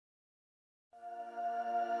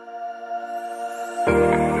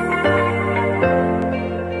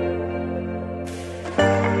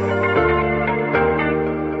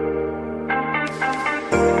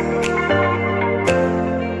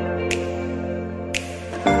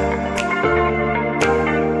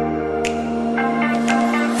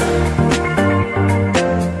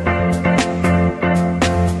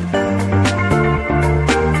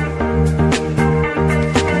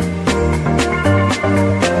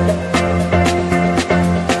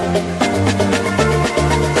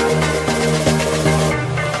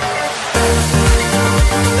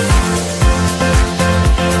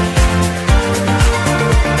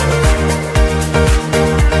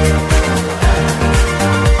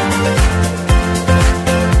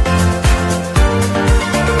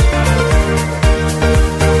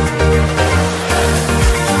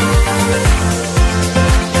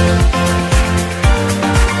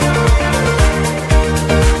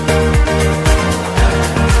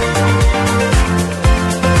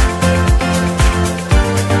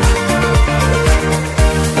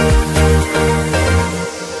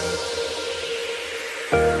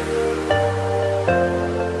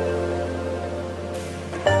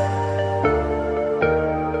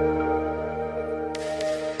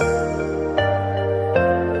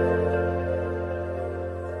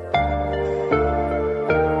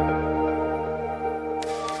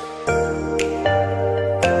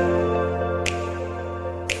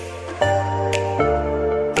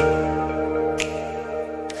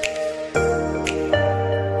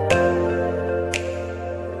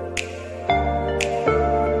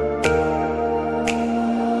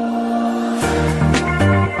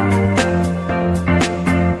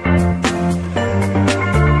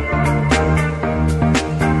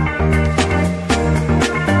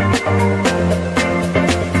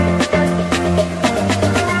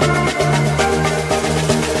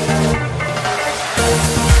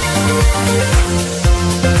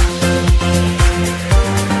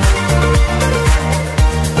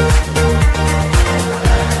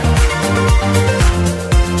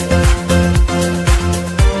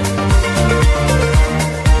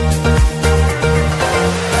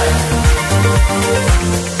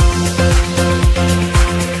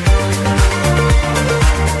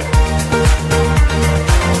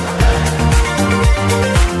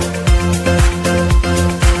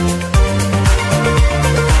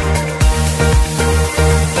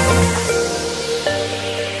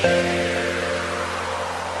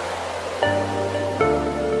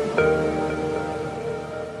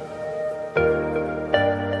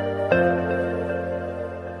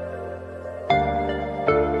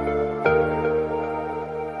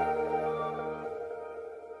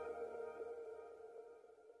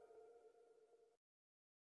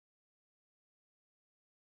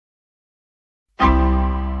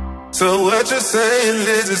So what you're saying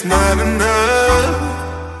is it's not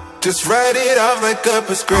enough. Just write it off like a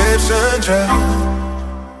prescription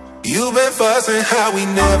drug. You've been fussing how we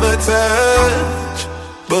never touch,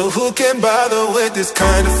 but who can bother with this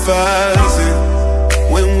kind of fussing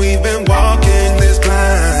when we've been walking this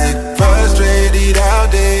blind? Frustrated,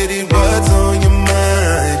 outdated, what's on your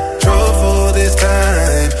mind? Drove for this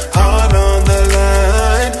time, all on the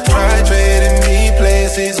line. Try trading me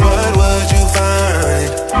places, what would you find?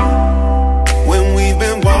 When we've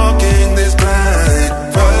been walking this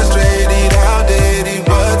blind, frustrated, outdated,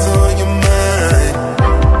 what's on your mind?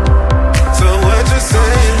 So what you're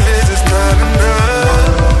saying is it's not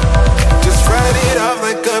enough. Just write it off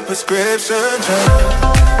like a prescription drug.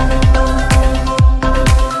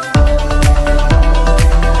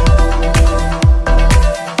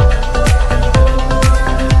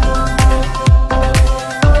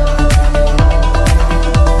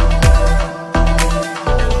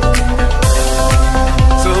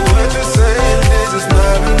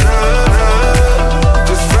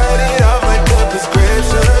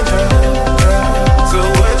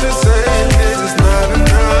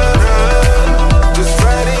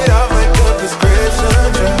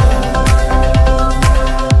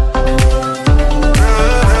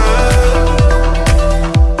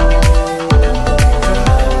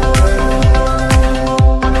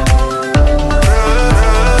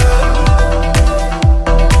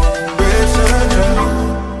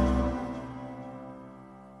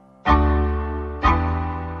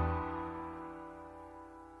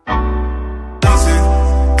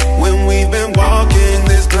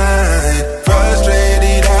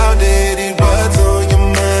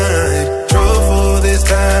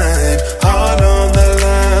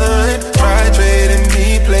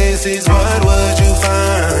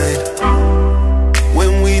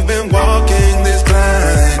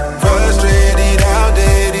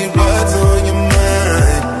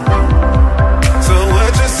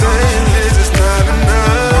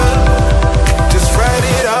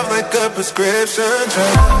 prescription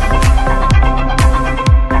drug.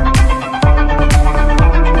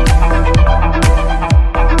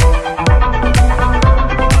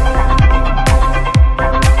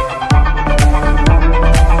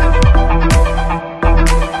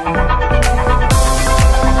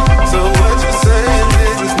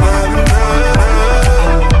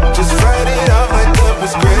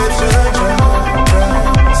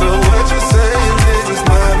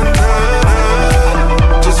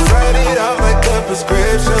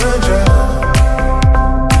 Prescription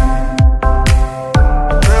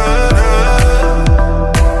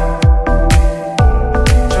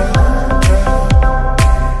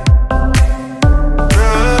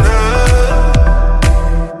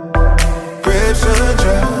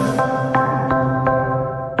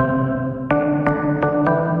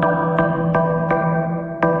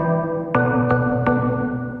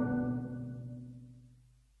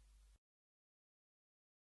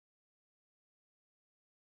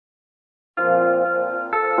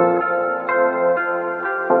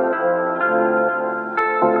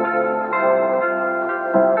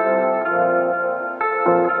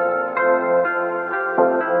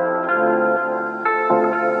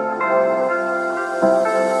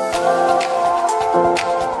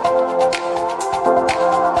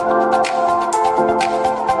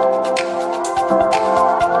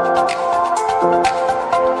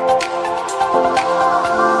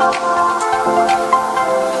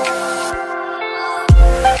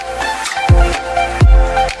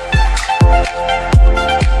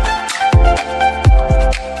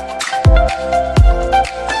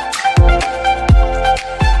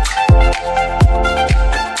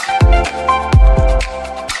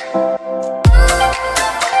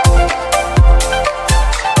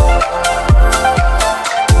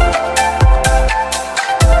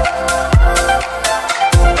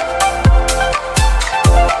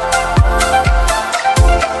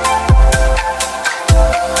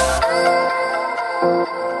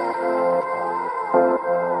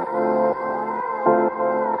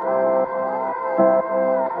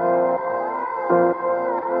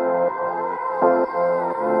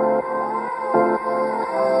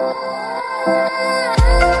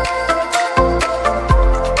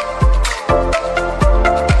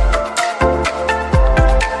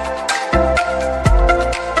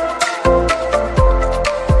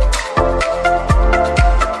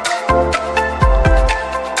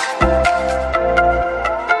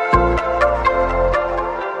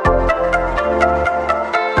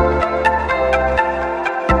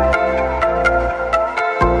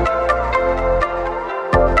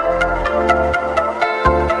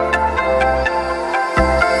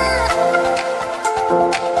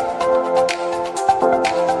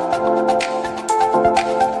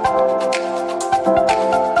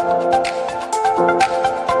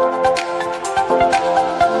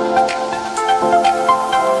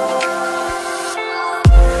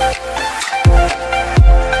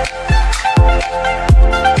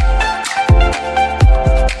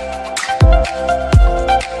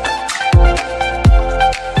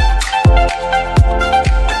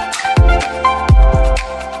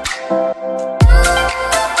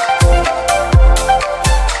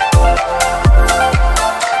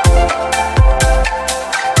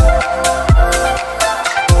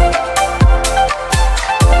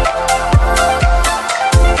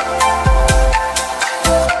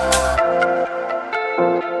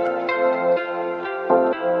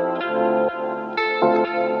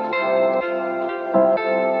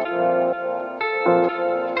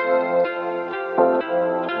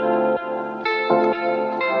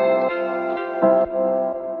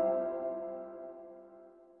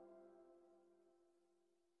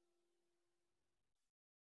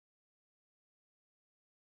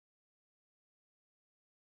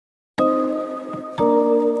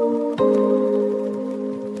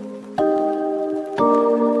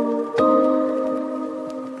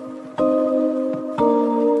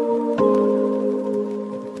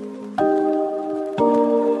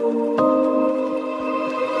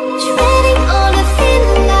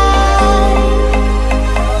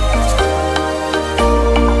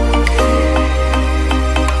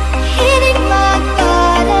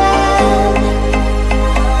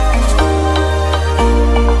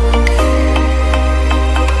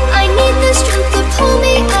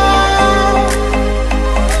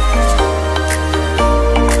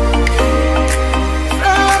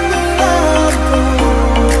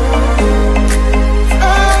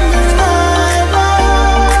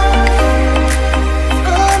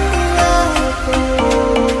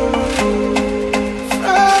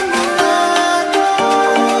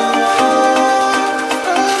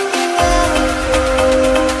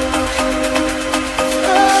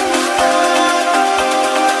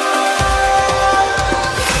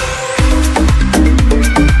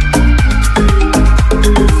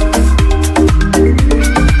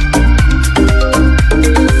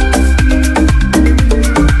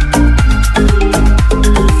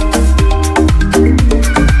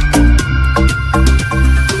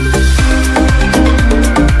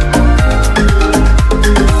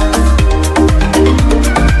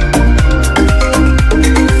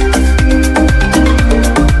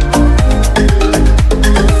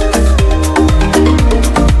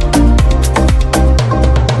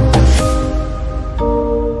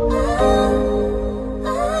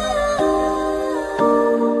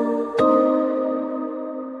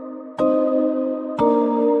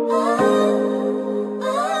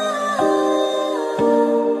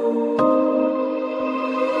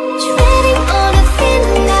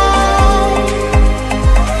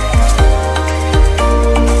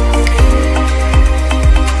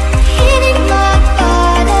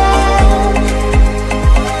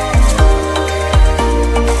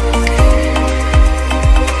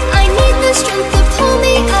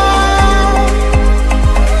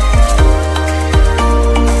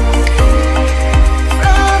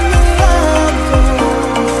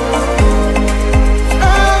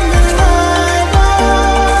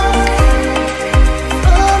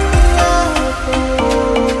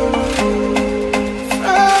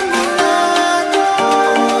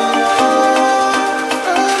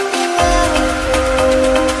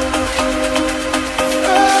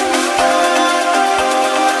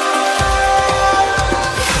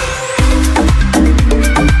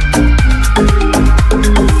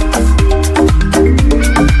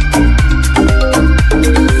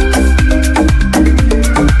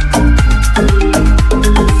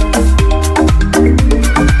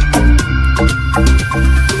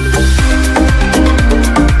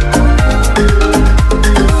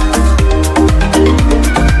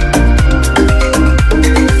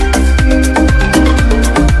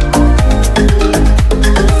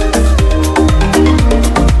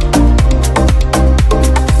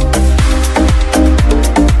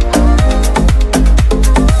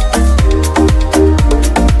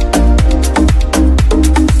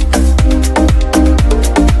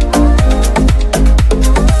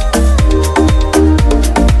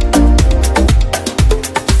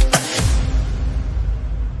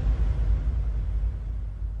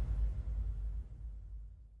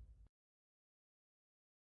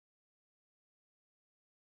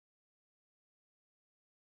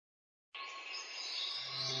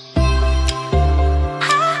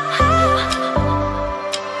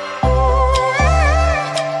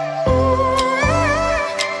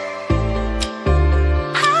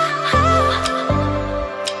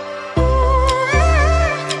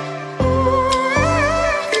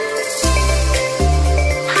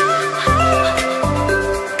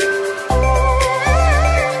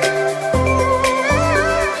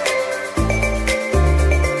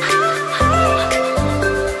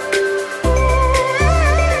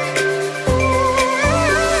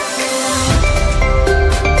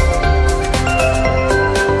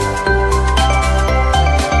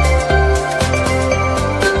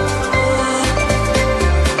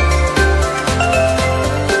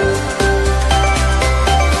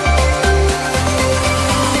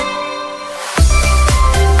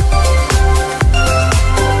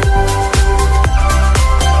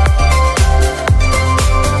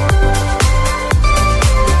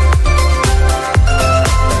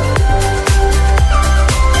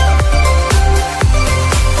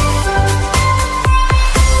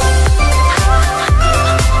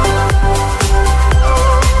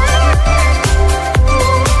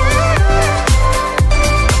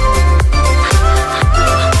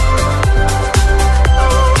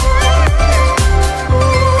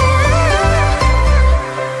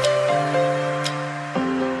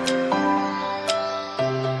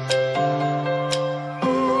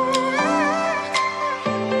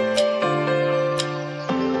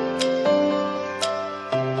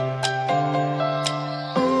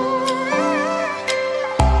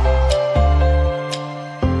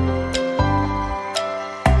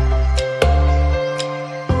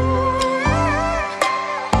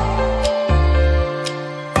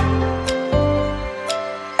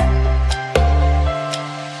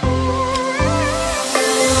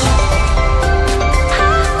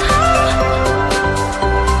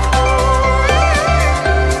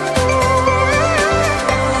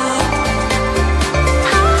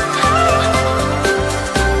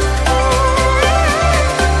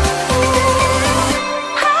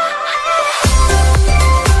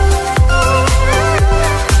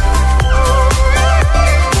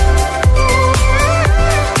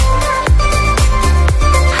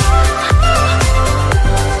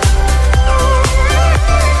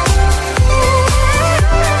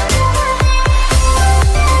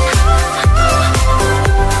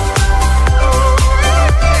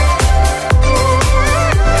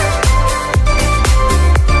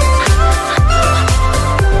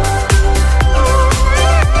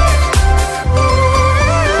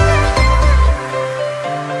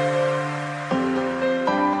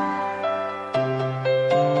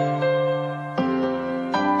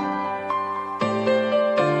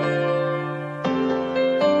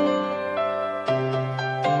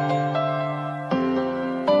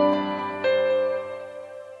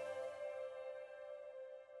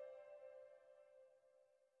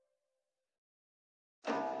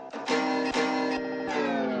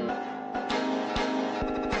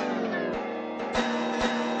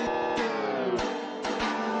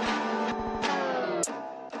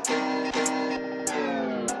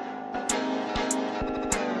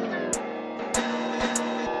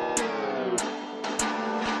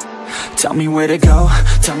Tell me where to go,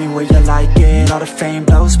 tell me where you like it. All the fame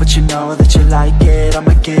blows, but you know that you like it.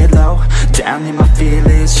 I'ma get low, down in my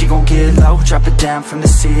feelings. She gon' get low, drop it down from the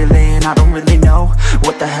ceiling. I don't really know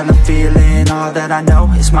what the hell I'm feeling. All that I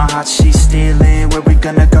know is my heart she's stealing. Where we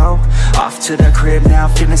gonna go? Off to the crib now,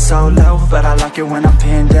 feeling so low, but I like it when I'm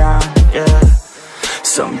pinned down, yeah.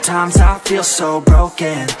 Sometimes I feel so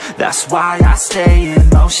broken, that's why I stay in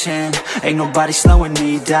motion. Ain't nobody slowing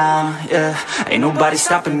me down, yeah. Ain't nobody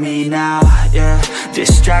stopping me now, yeah.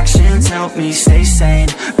 Distractions help me stay sane,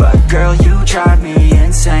 but girl, you drive me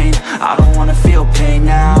insane. I don't wanna feel pain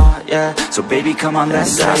now, yeah. So baby, come on,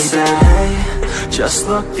 let's lay down. Hey, just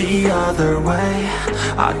look the other way.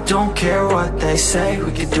 I don't care what they say.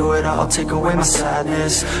 We could do it all, take away my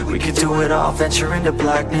sadness. We could do it all, venture into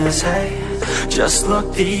blackness. Hey, just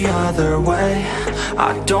look the other way.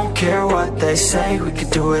 I don't care what they say. We could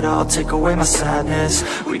do it all, take away my sadness.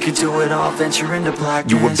 We could do it all, venture into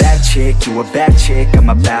blackness. You a bad chick, you a bad chick. I'm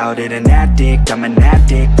about it, an addict, I'm an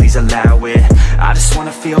addict. Please allow it. I just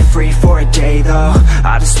wanna feel free for a day though.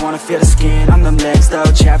 I just wanna feel the skin on them legs though.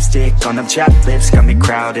 Chapstick on them chapped lips, got me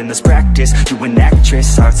crowding. Let's practice, you an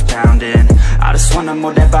actress, heart's pounding. I just wanna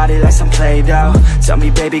move that body like some Play-Doh. Tell me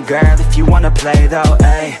baby girl if you wanna play though.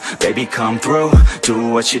 Ay, baby come through, do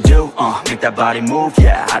what you do, make that body move,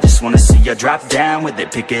 yeah. I just wanna see you drop down with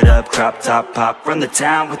it. Pick it up, crop top, pop, run the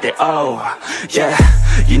town with it, oh, yeah.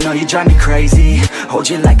 You know you drive me crazy. Hold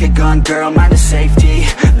you like a gun, girl, mind the safety.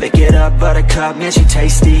 Lick it up, buttercup, man, she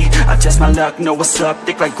tasty. I test my luck, know what's up,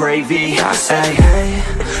 thick like gravy. I say,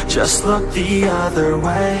 hey, just look the other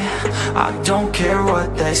way. I don't care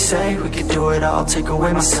what they say. We could do it all, take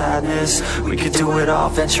away my sadness. We could do it all,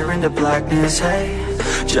 venture into blackness. Hey,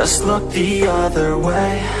 just look the other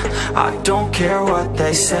way. I don't care what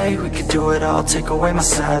they say. We could do it all, take away my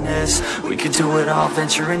sadness. We could do it all,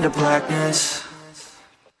 venture into blackness.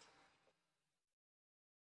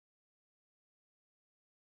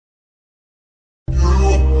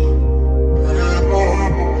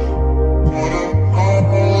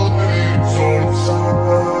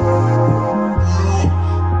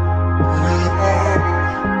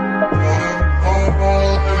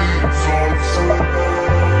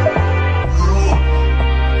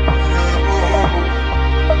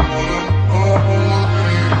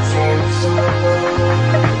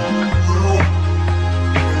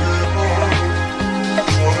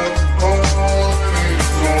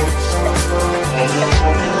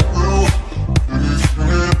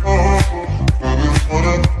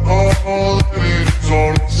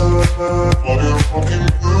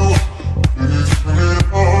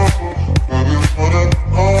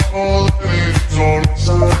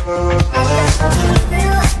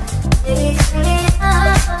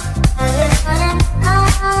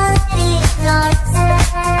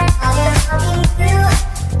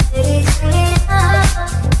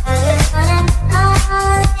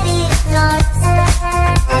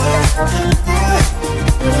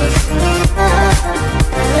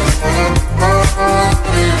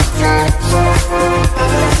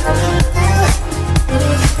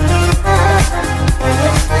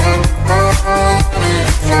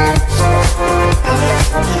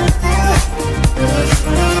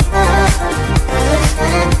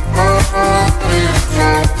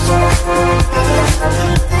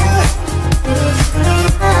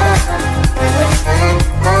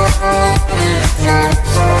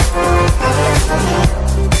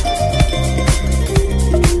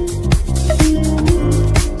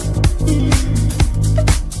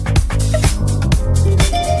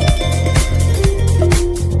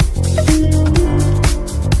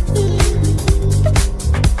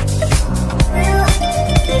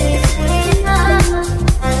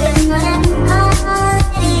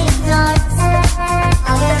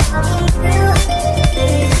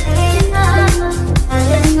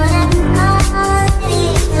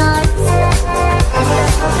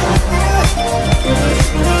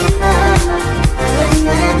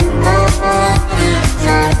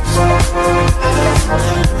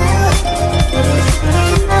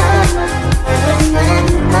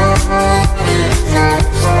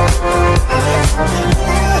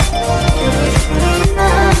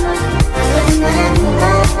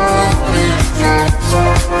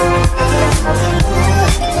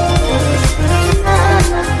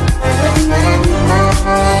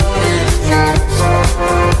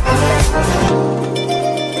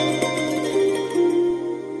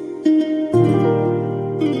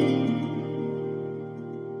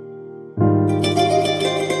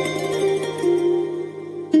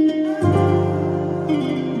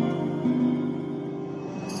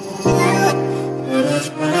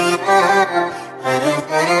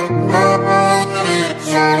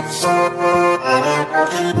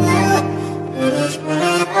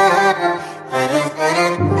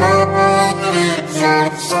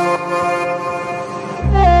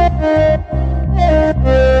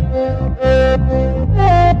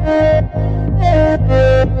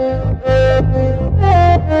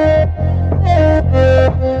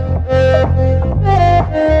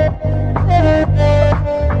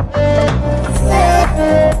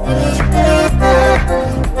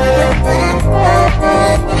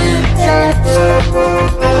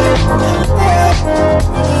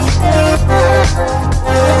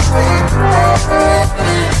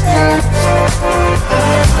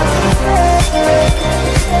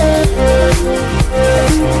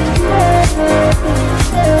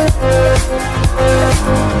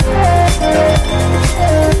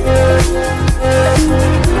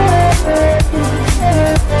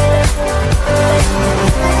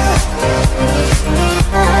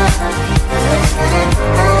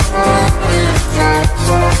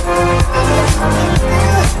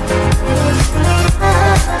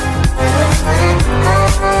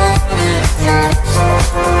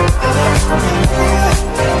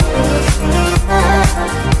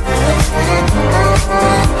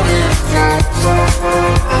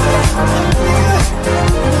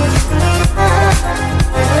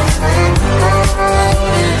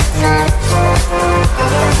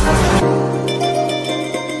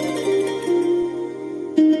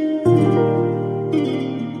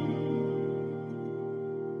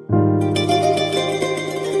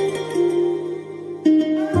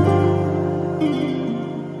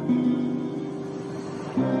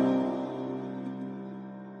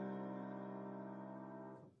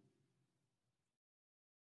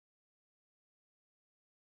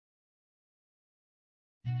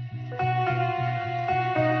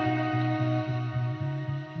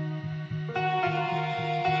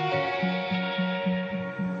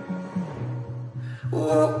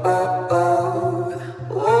 Whoa, oh, oh,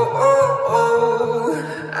 whoa, oh, oh,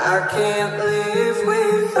 I can't live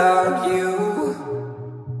without you.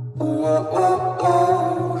 Whoa, oh,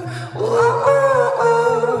 oh, whoa, oh,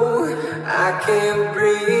 oh, I can't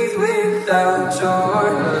breathe without your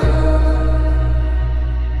love.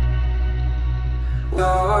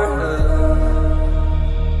 Your love.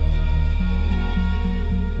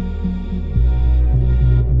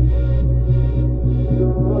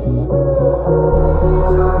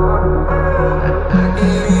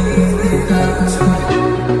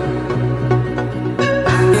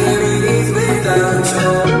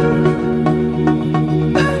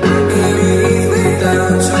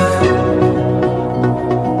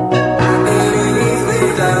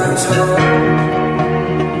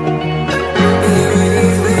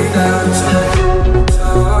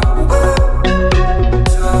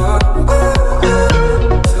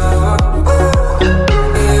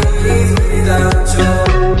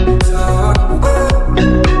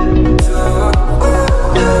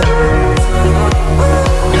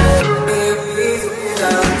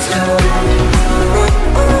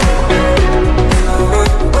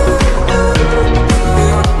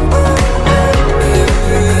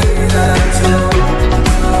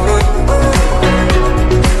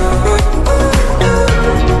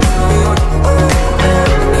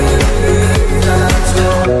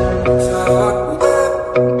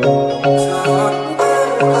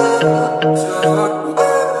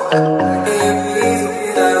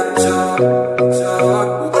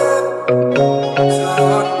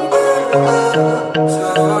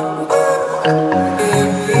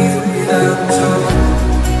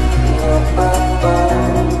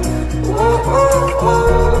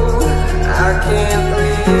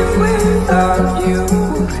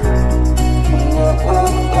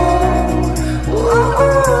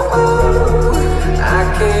 Oh,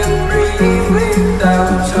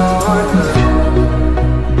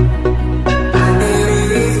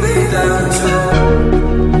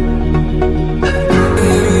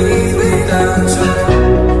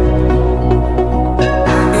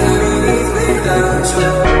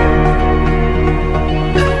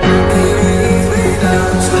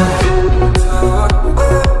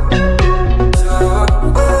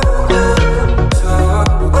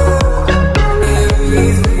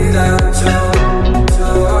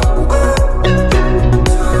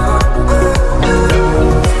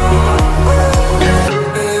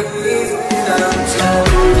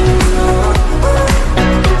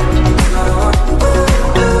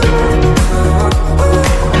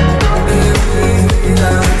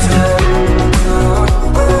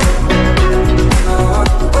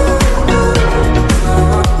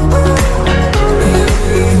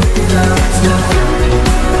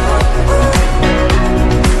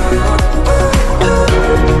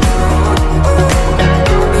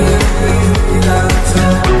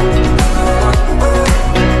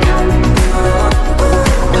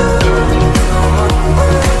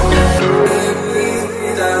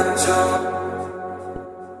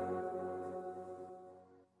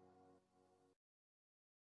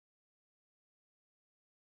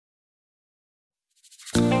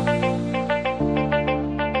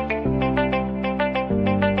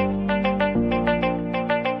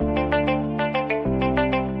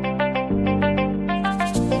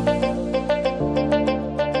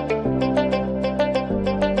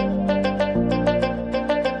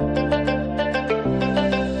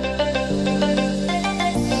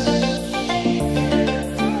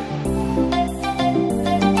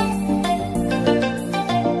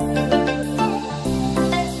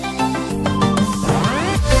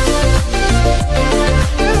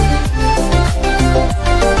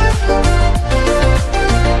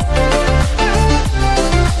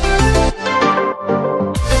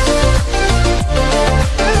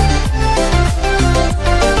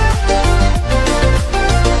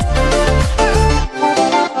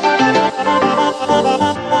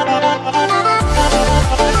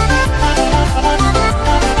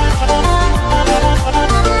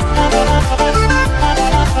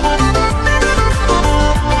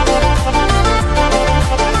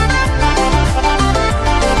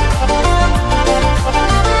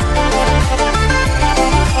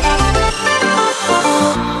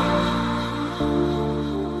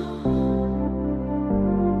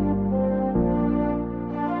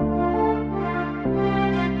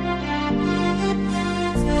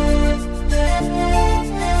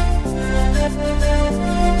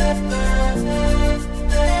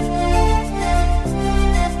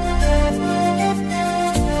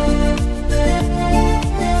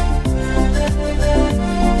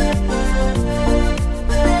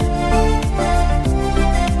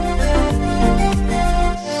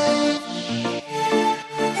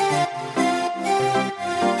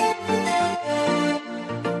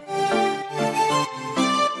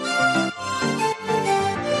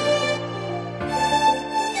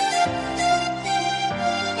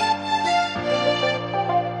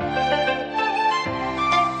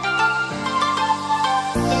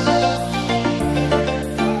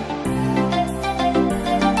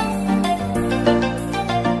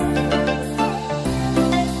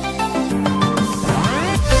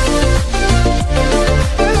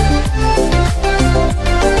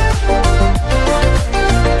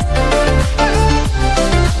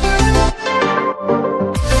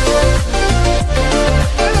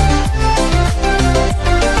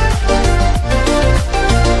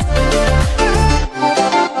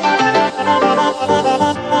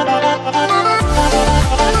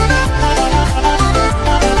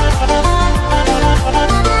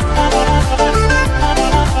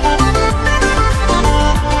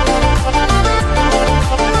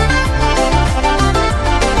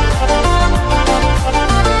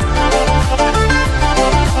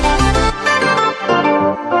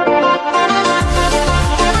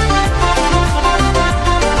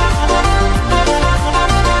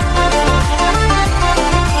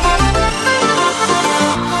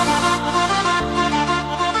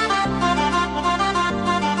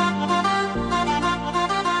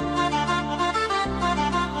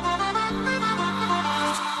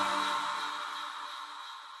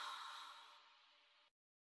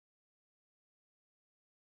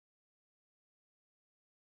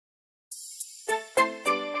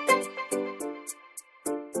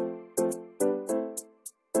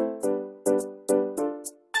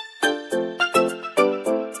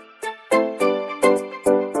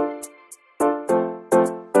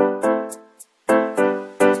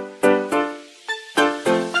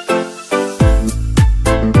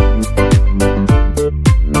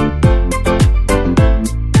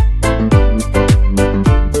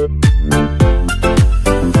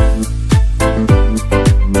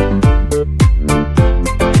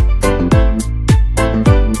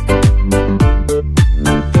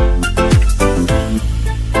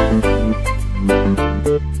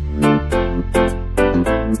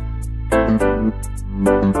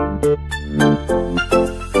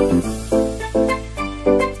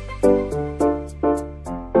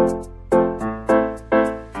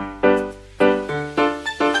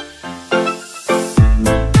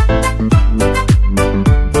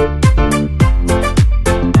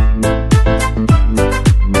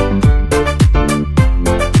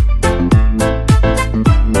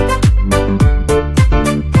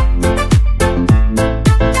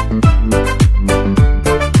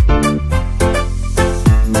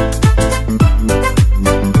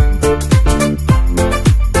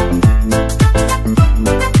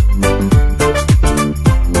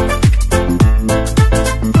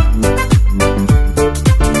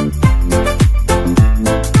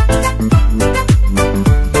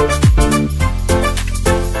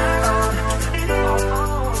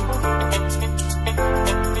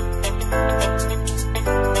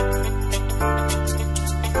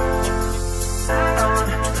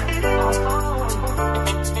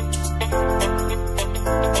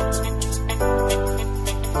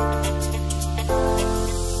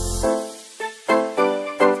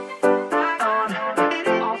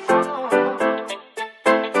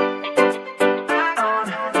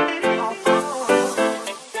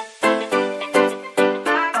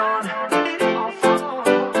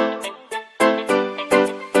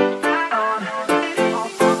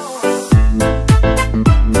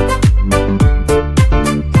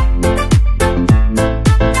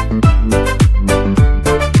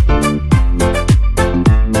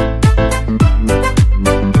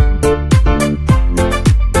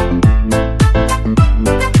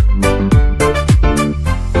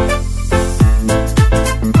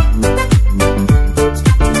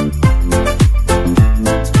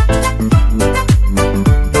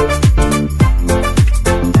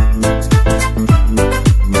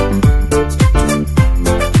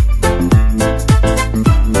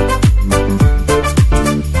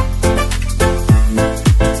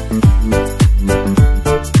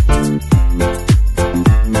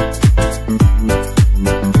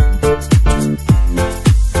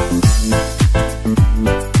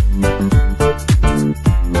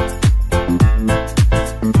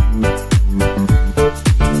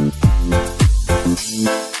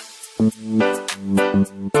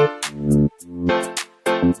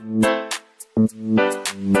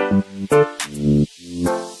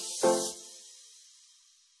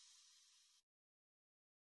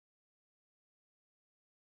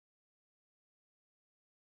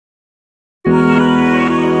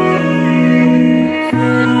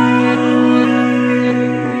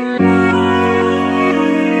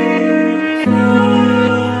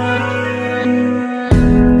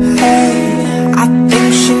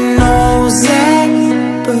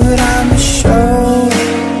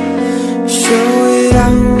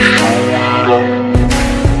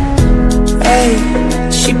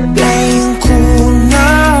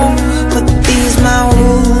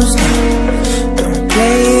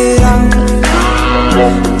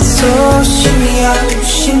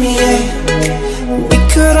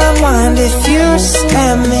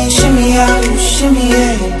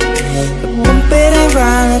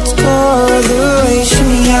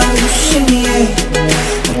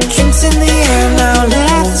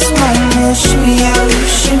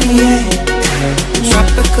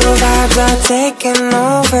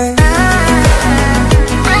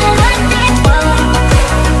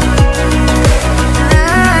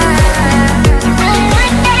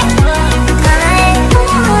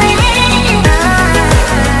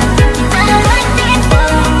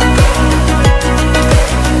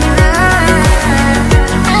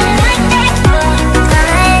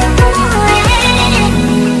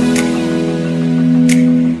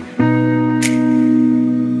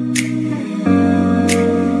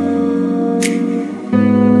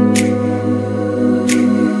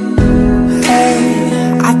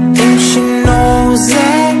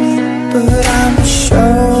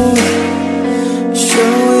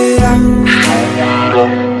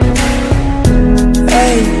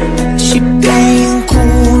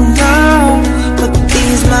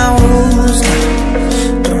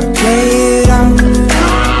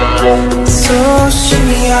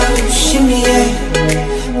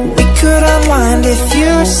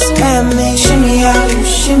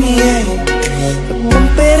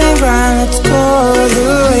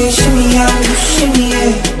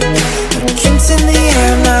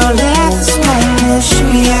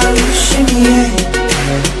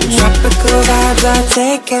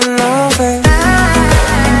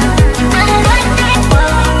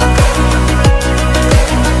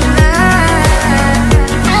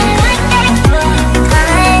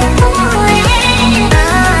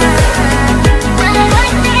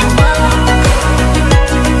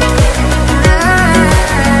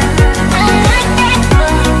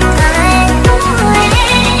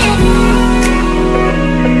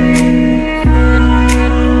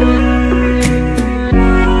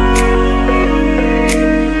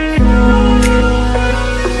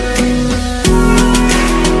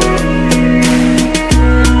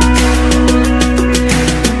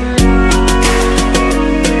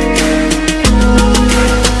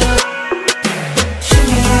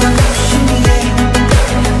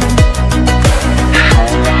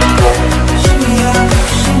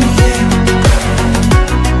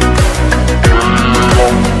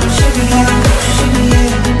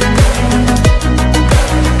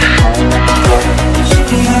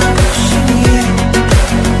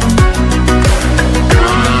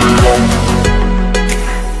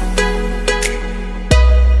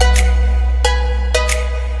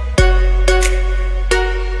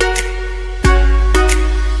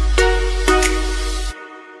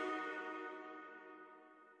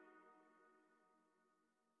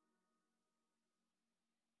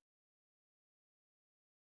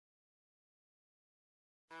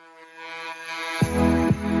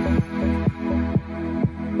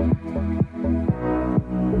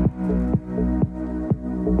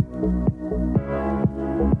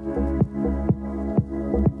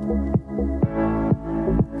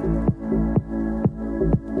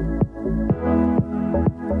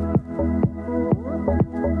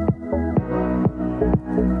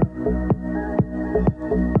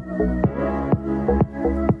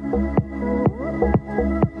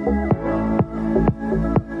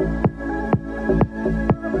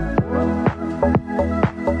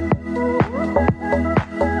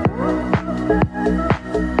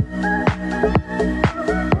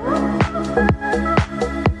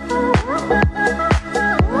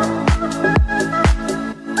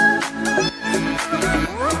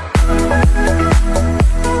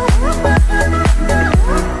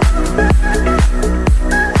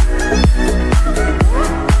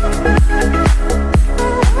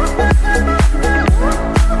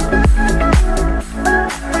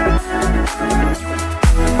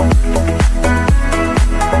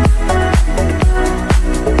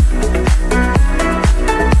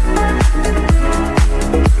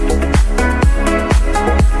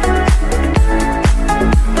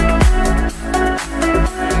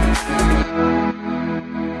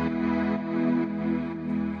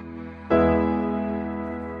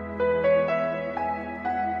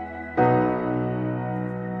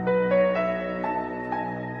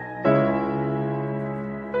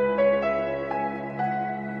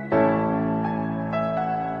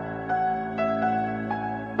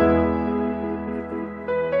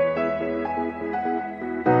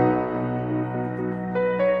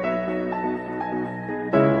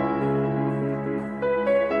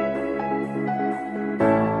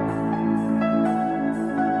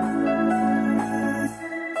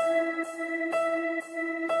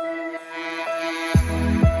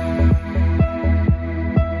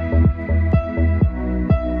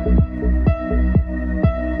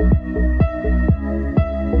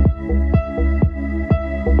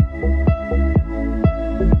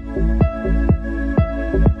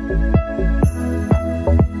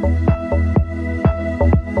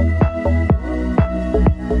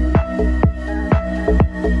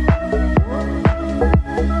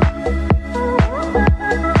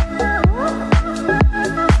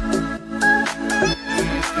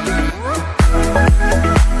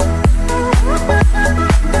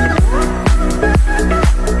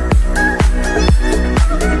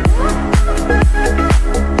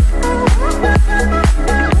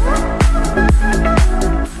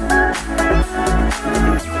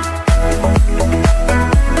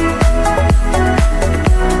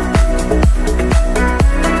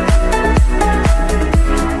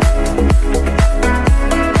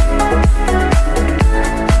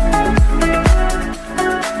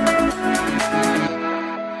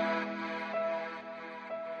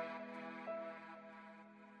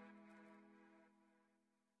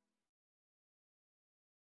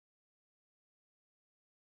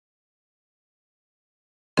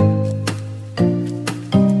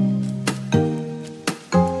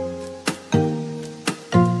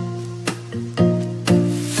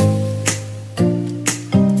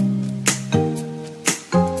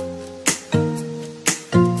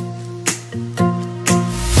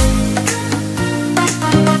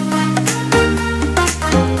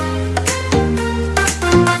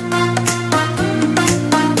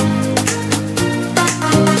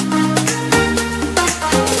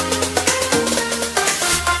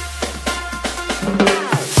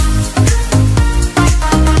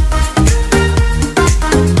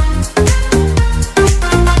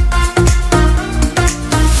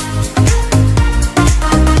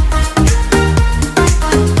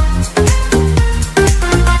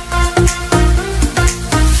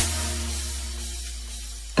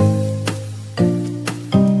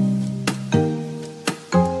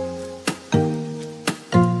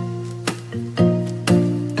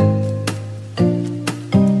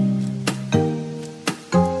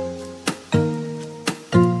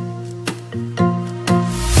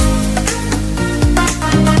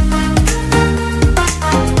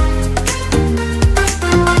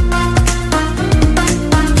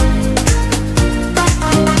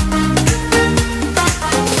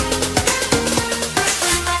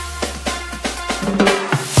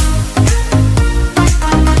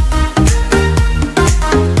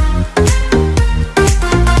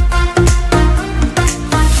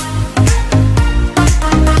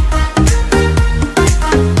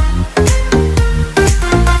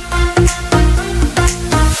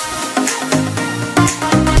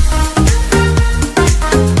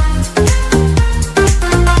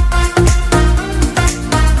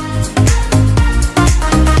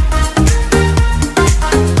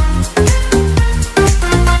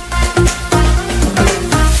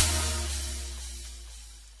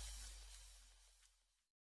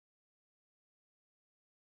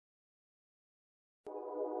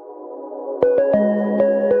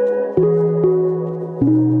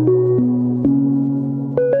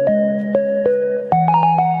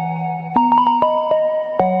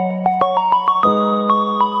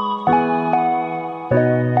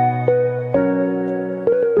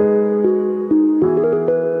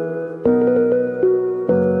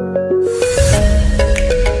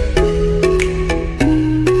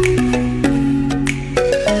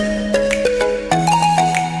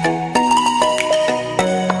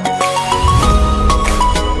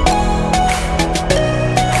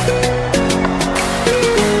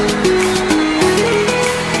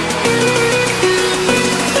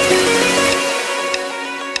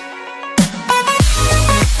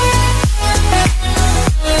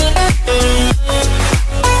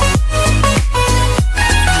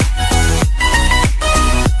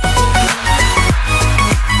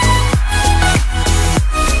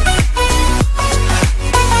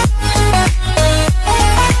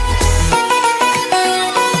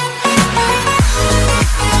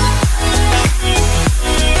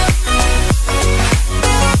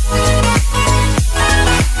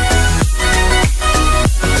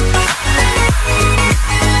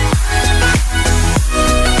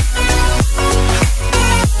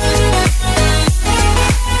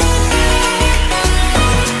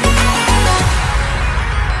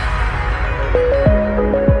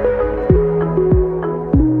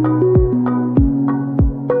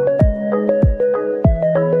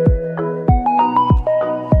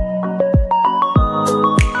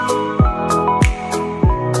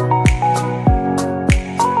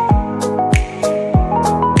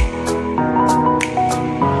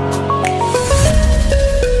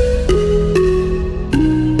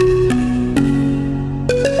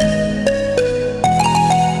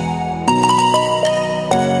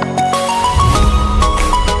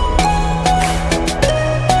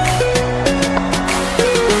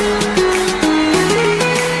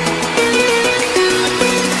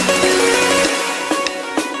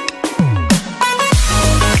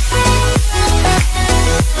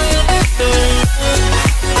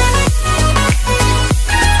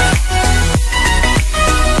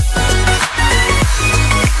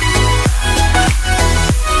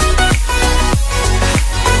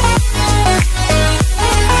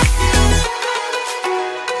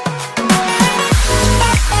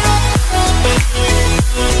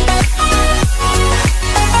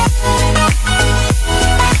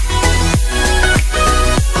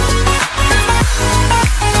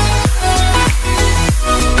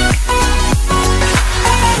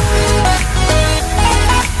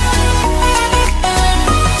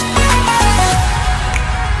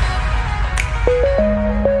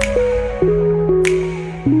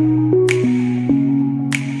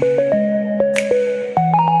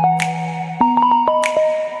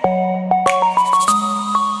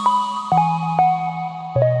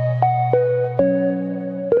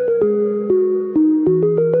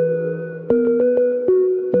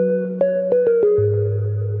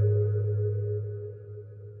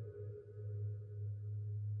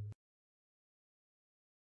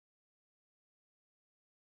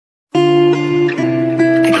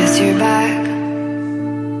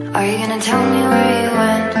 Are you gonna tell me where you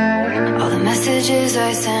went? All the messages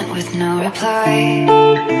I sent with no reply.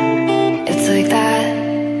 It's like that.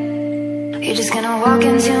 You're just gonna walk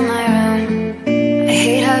into my room. I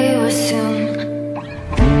hate how you assume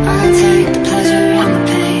I'll take the pleasure and the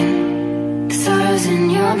pain, the sorrows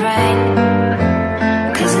in your brain,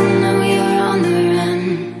 'cause I know you're on the run.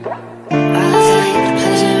 I'll take the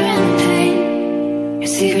pleasure and the pain,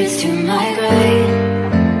 your secrets to my grave,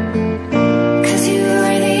 'cause you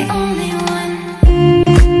are the only one.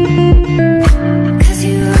 'Cause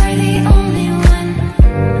you are the only one.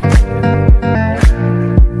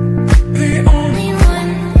 The only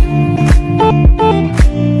one.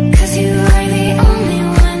 'Cause you are the only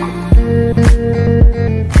one.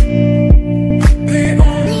 The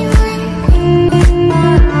only one.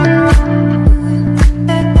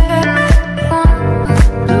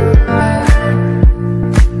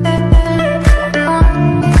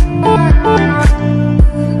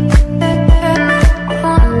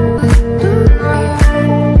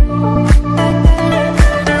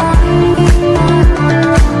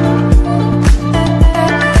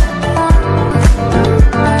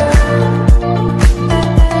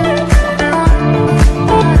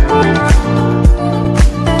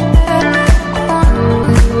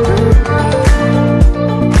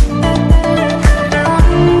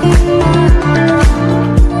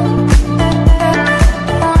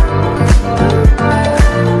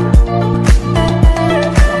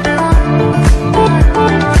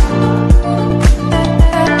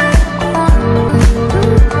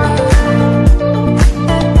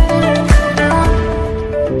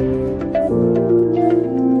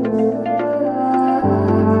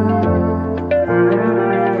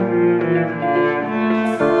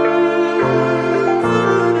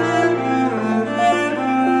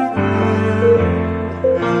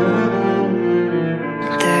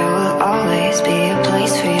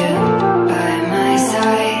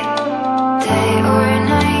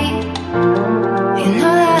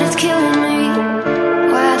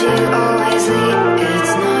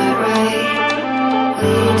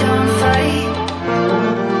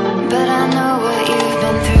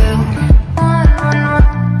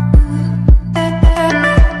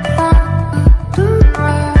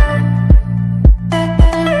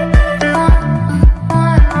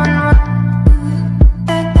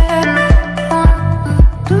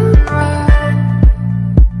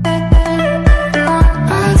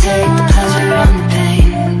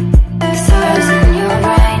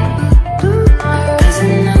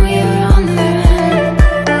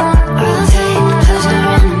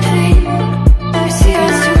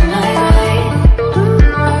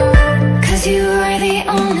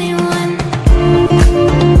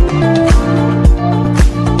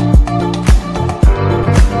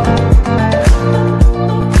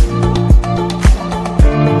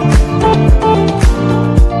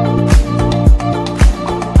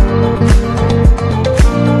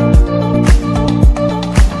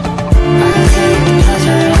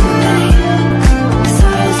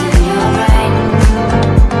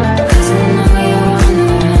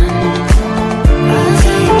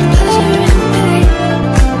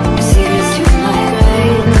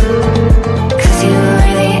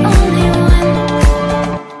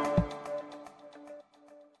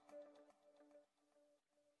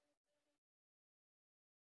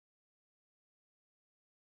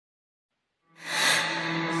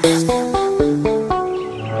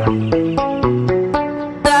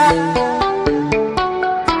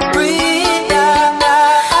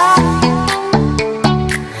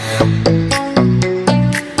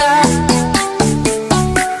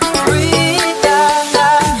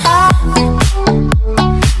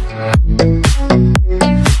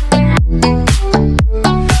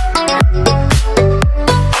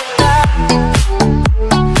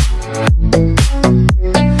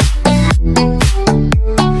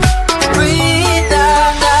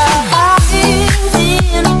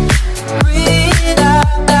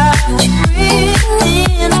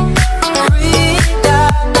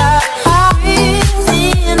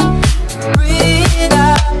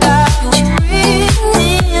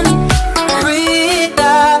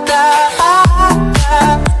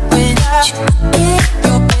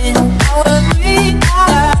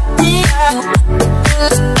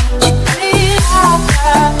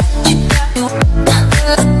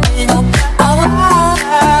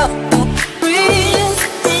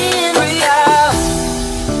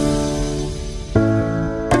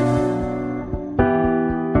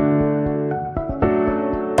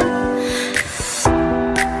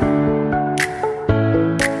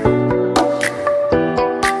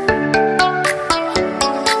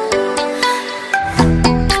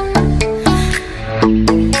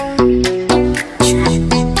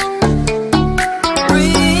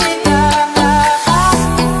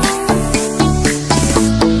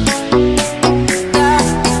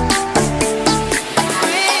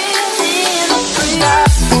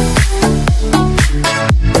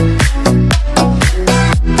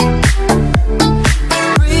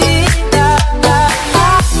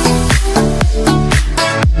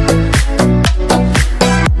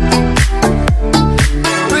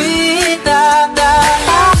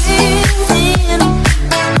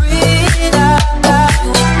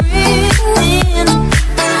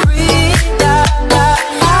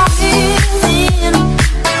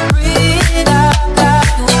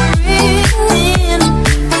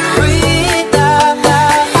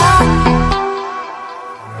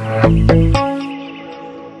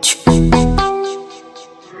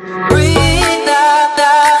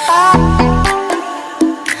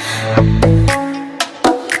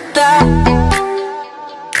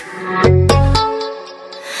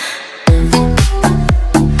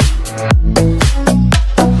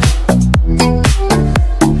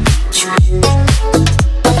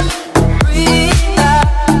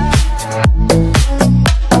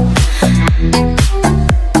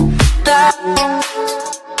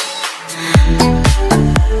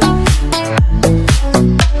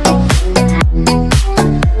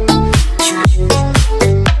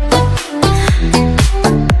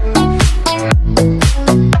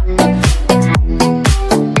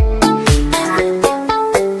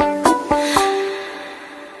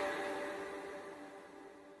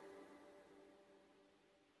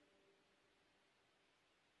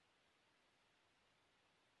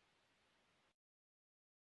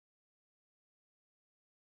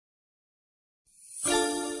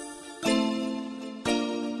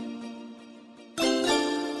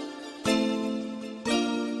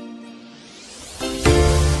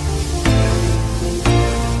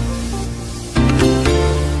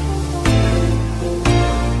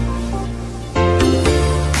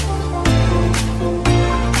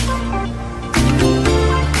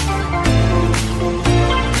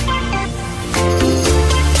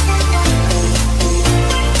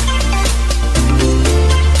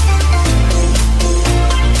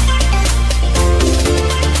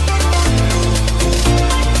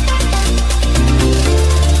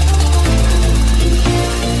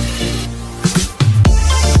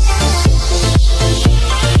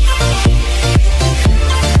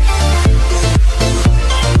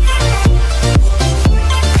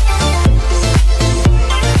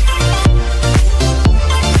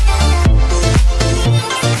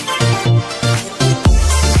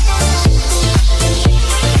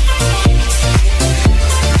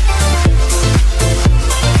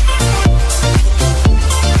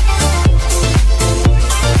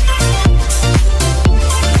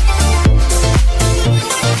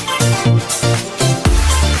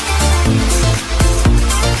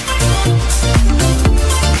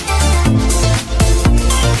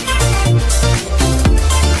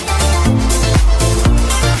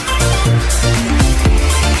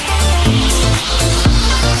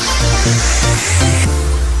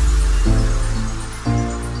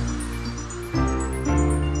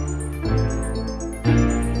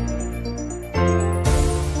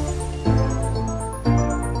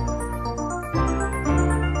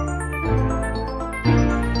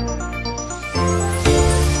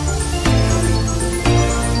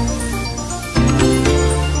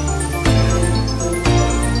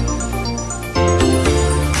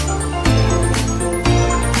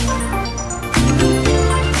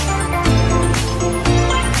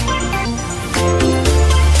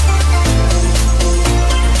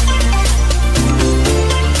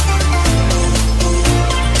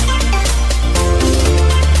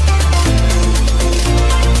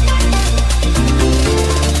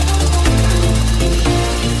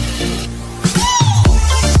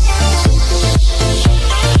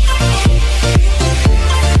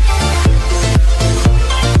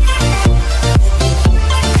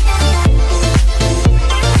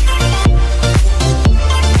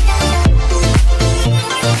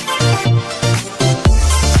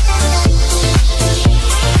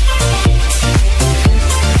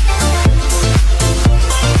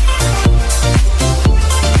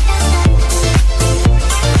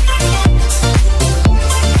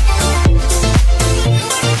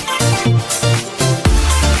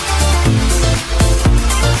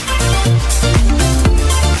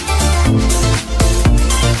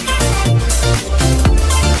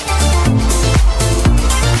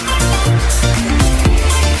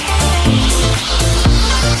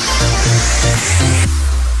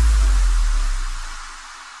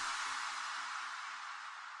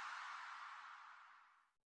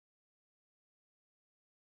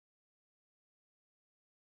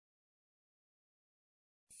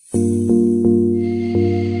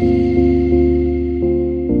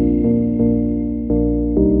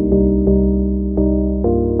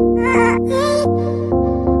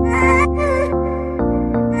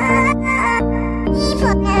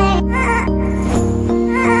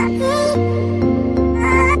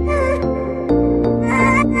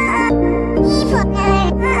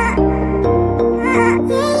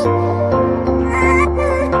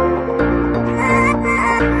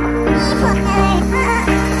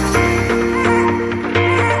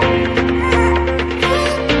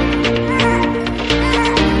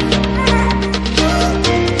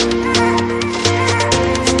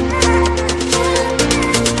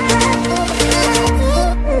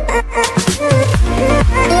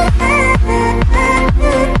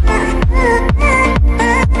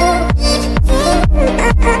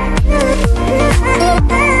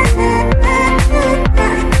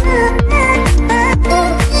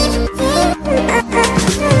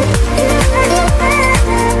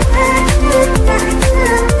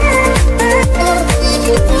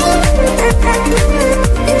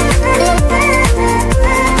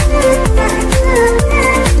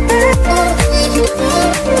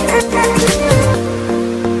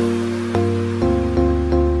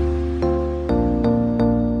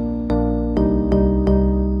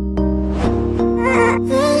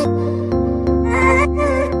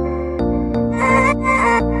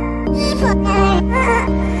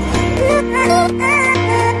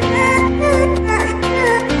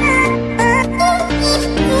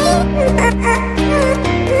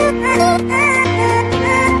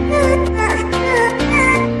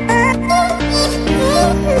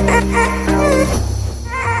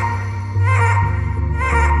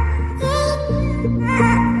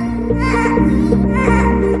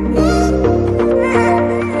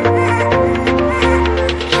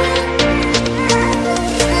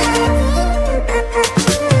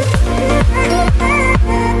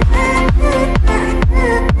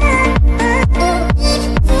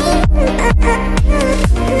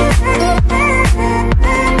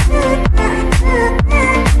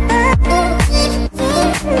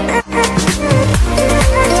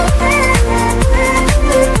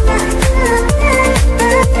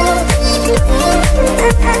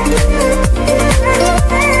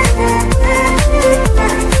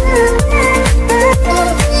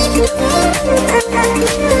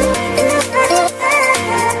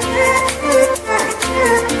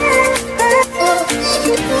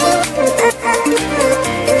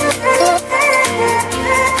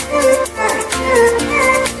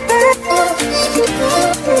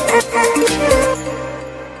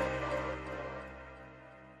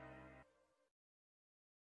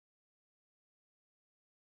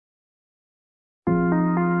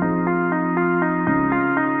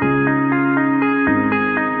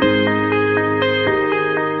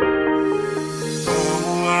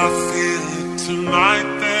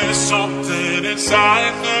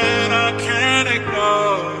 inside that I can't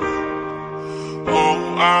ignore.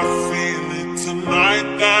 Oh, I feel it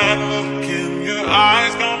tonight. That look in your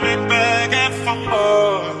eyes got me begging for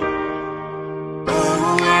more.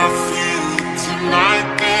 Oh, I feel it tonight.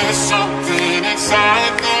 There's something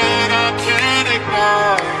inside that I can't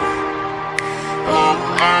ignore. Oh,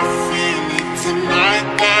 I feel it tonight.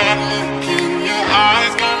 That look in your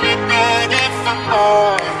eyes got me begging for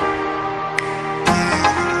more.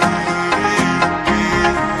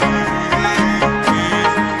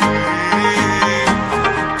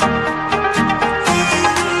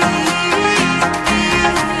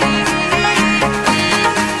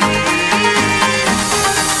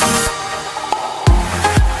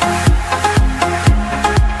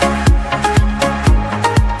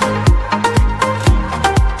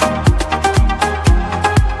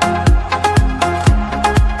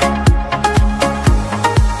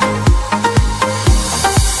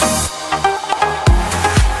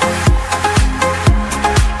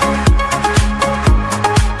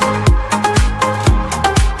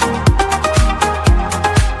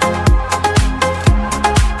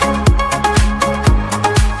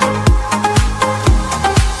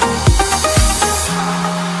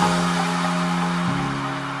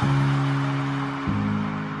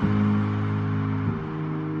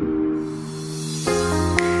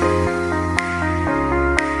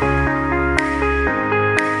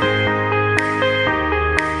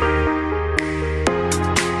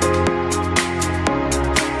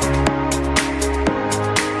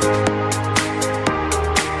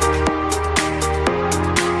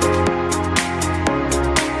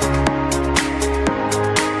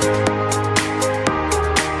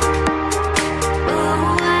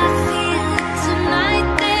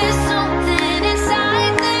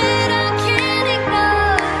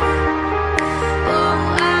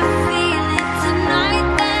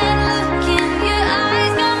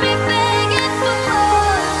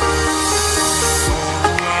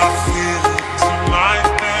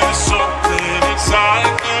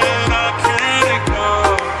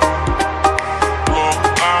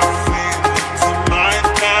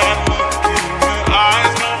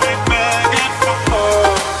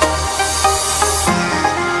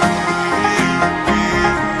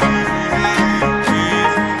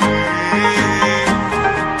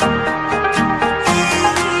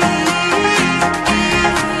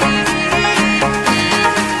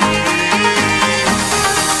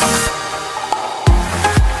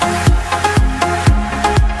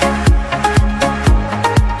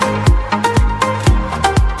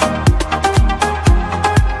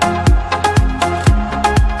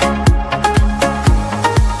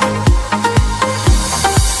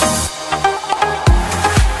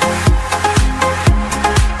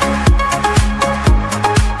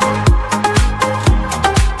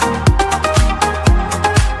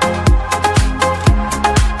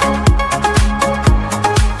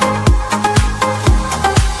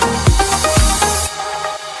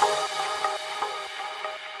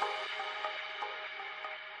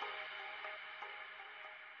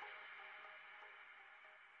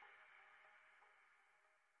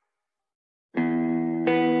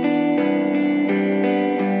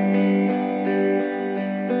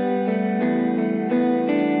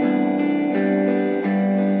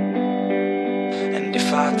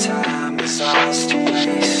 Our time is ours to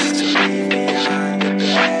waste, to leave behind a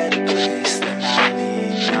better place. Then I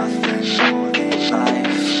need nothing more than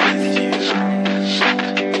life with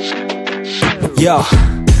you. Yo,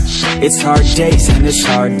 it's hard days and it's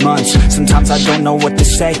hard months. Sometimes I don't know what to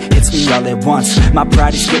say, hits me all at once. My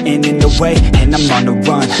pride is getting in the way and I'm on the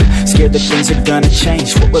run. Scared that things are gonna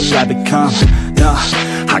change, what will I become? No,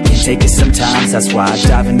 I can't take it sometimes. That's why I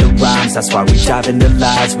dive into rhymes. That's why we dive into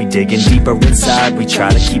lies. We digging deeper inside. We try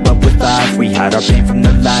to keep up with life. We hide our pain from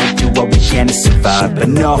the light. Do what we can to survive. But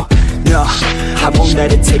no, I won't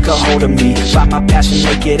let it take a hold of me. Find my passion,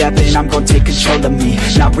 make it happen. I'm gonna take control of me.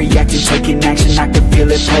 Not reacting, taking action. I can feel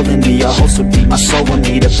it pulling me. A hole so deep, my soul will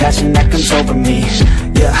need a passion that comes over me.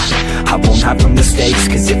 Yeah, I won't hide from mistakes,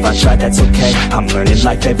 cause if I try, that's okay. I'm learning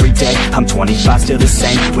life every day. I'm 25, still the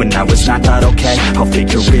same. When I was 9, thought okay, I'll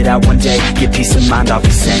figure it out one day. Get peace of mind, I'll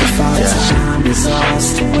be sane. If our time is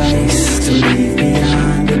ours to waste, to leave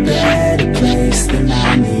behind a better place, then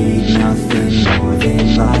I need nothing more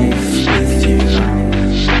than life with you.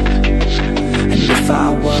 And if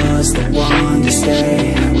I was the one to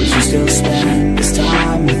stay, would you still spend this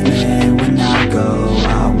time with me? When I go,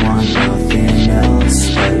 I want nothing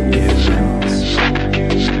else but you.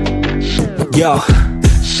 Yo,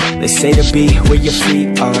 They say to be where your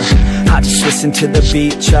feet are. I just listen to the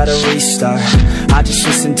beat, try to restart. I just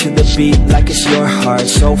listen to the beat like it's your heart.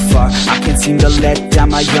 So far, I can't seem to let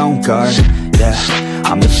down my own guard. Yeah,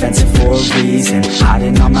 I'm defensive for a reason,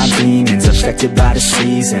 hiding all my demons, affected by the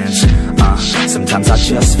seasons. Sometimes I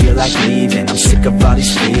just feel like leaving. I'm sick of all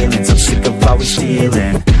these feelings, I'm sick of always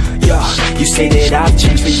dealing. Yo, you say that I've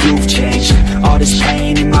changed, but you've changed. All this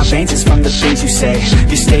pain in my veins is from the things you say.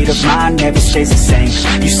 Your state of mind never stays the same.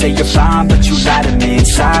 You say you're fine, but you lie to me.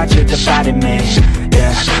 Inside you're dividing me.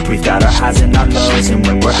 Yeah, we've got our highs and our lows, and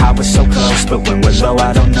when we're high we're so close, but when we're low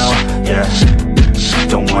I don't know. Yeah,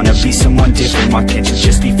 don't wanna be someone different. Why can't you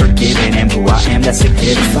just be forgiven? And who I am, that's a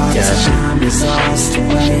given. Yeah. Time is ours to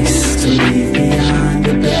waste, to leave behind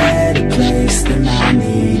a better place. Then I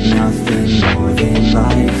need nothing more than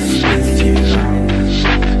life with you.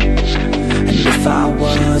 And if I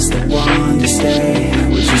was the one to stay,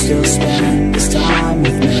 would you still spend this time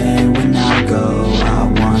with me? When I go, I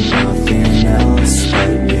want nothing else but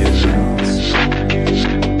you.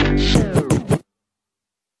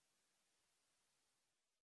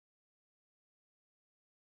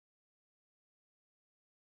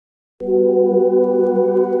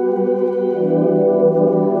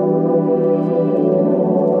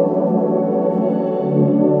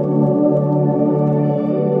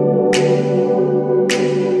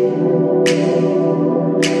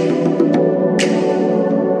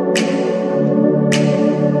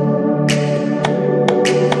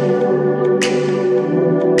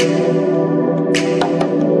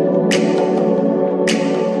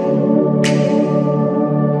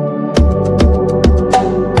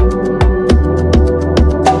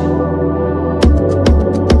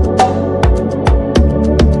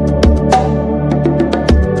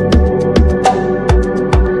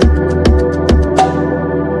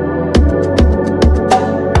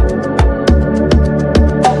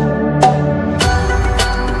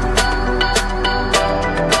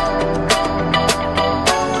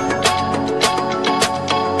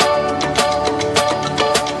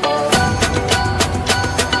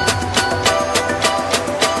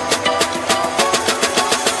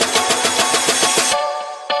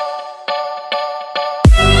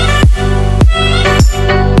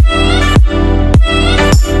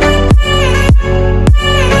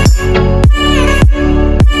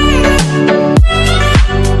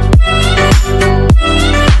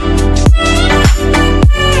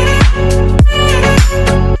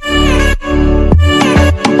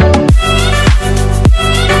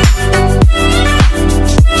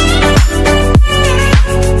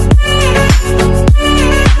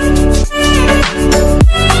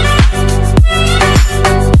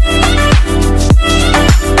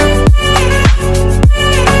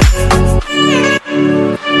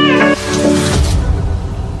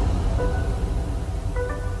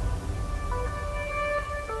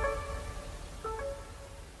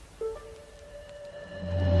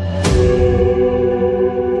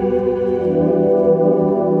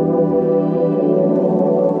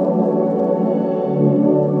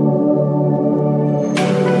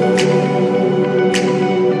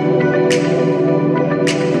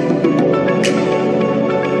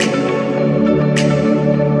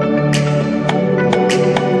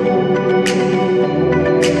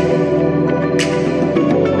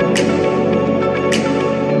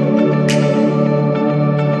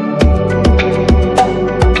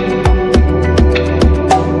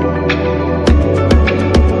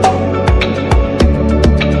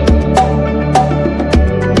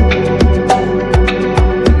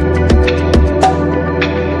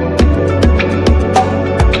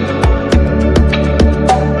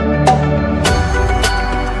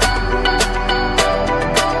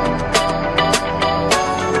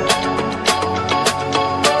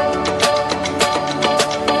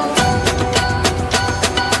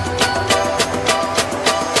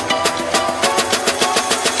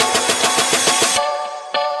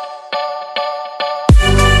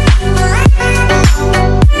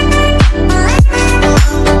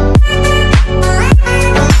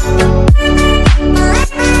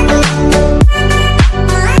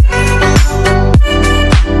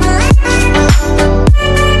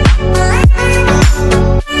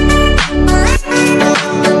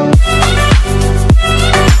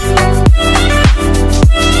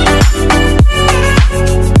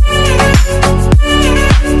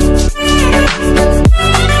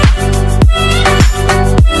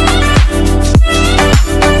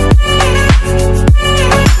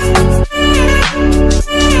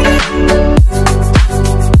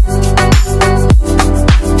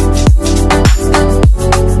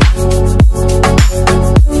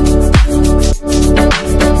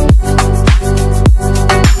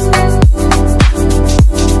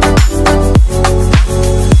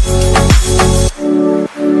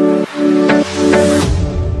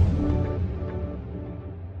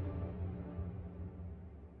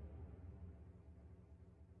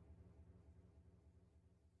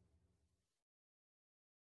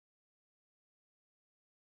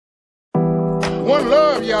 One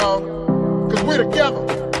love, y'all, because we're together.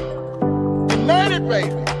 United,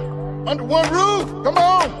 baby. Under one roof. Come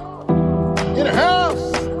on. In a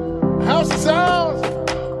house. The house is ours.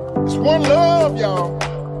 It's one love, y'all.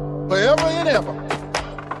 Forever and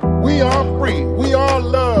ever. We are free. We are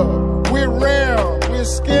love. We're round. We're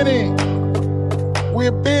skinny.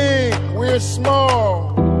 We're big. We're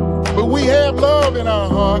small. But we have love in our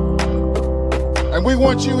heart. And we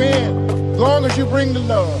want you in. As long as you bring the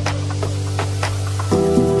love.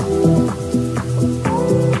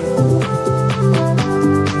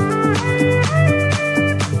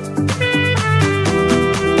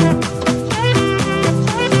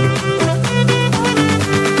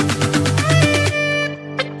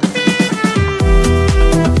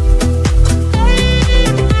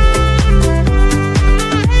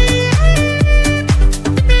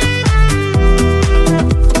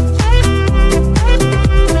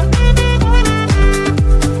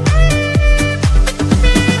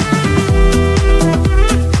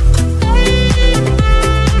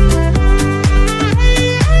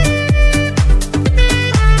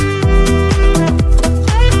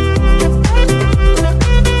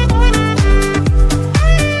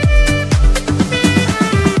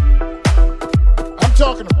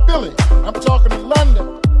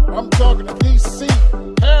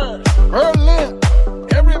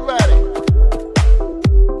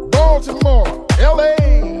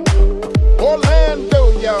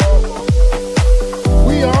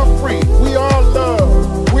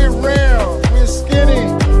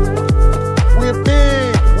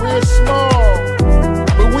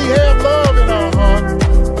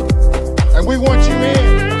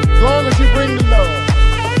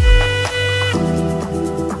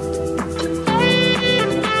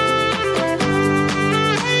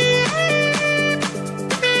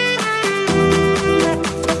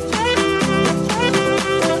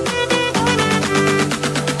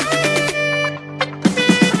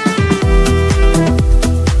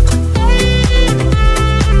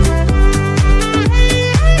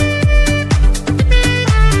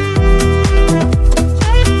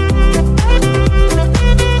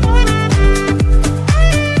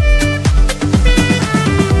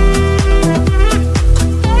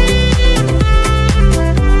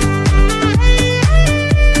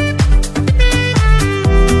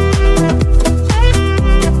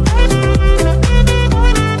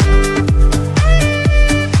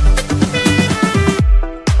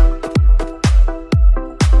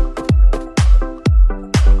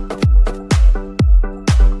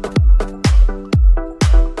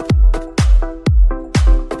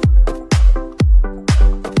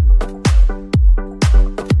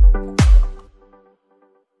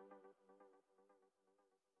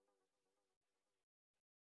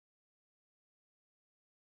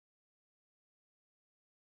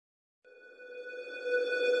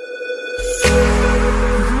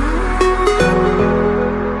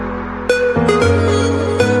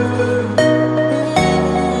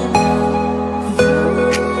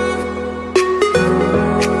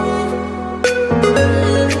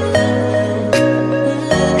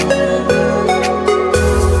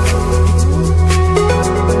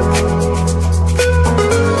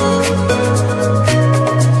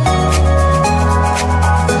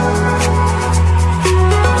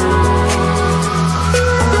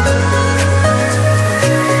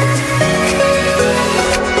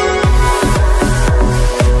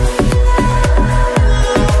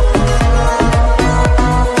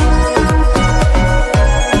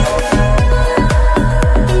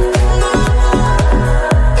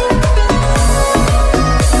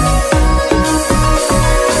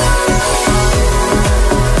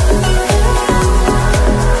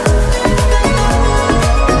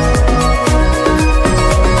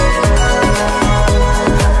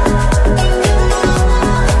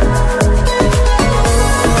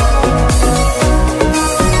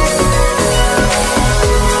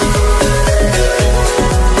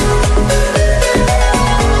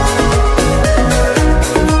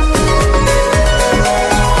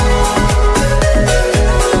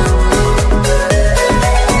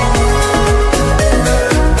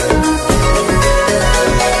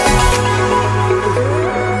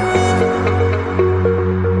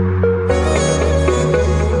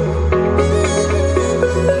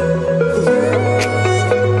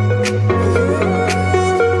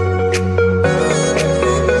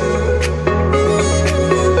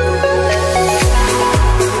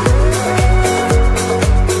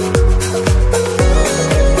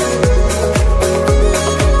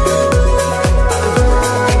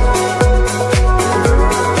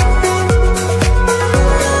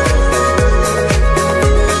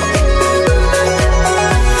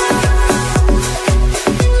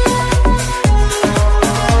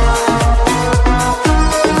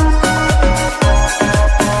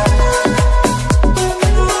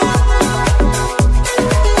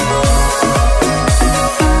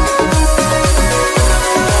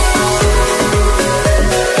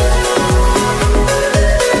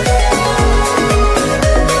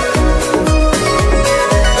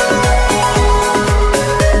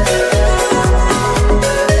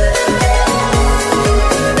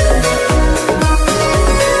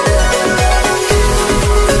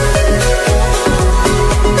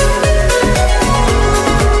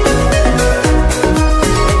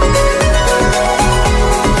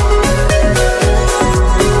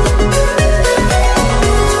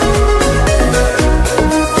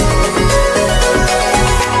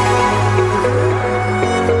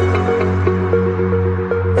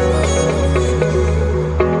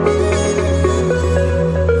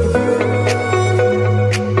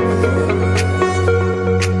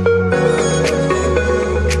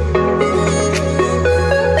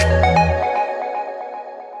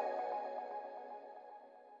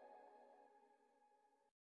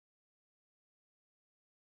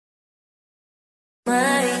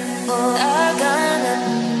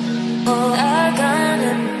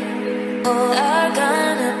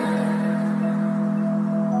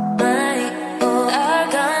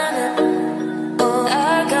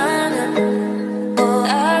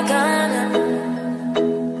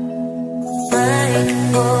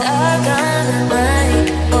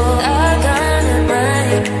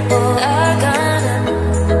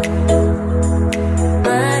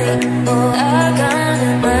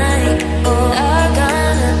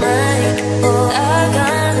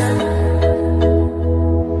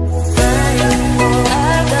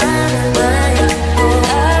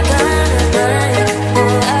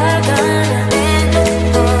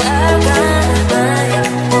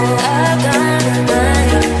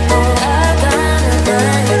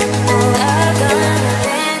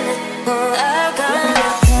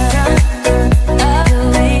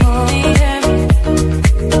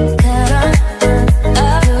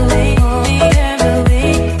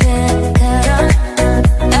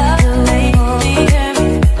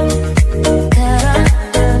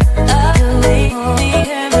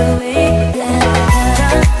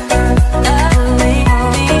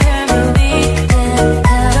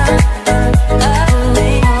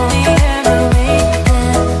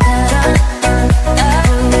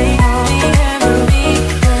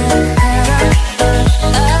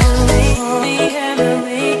 Oh,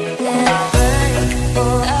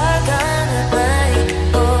 I gotta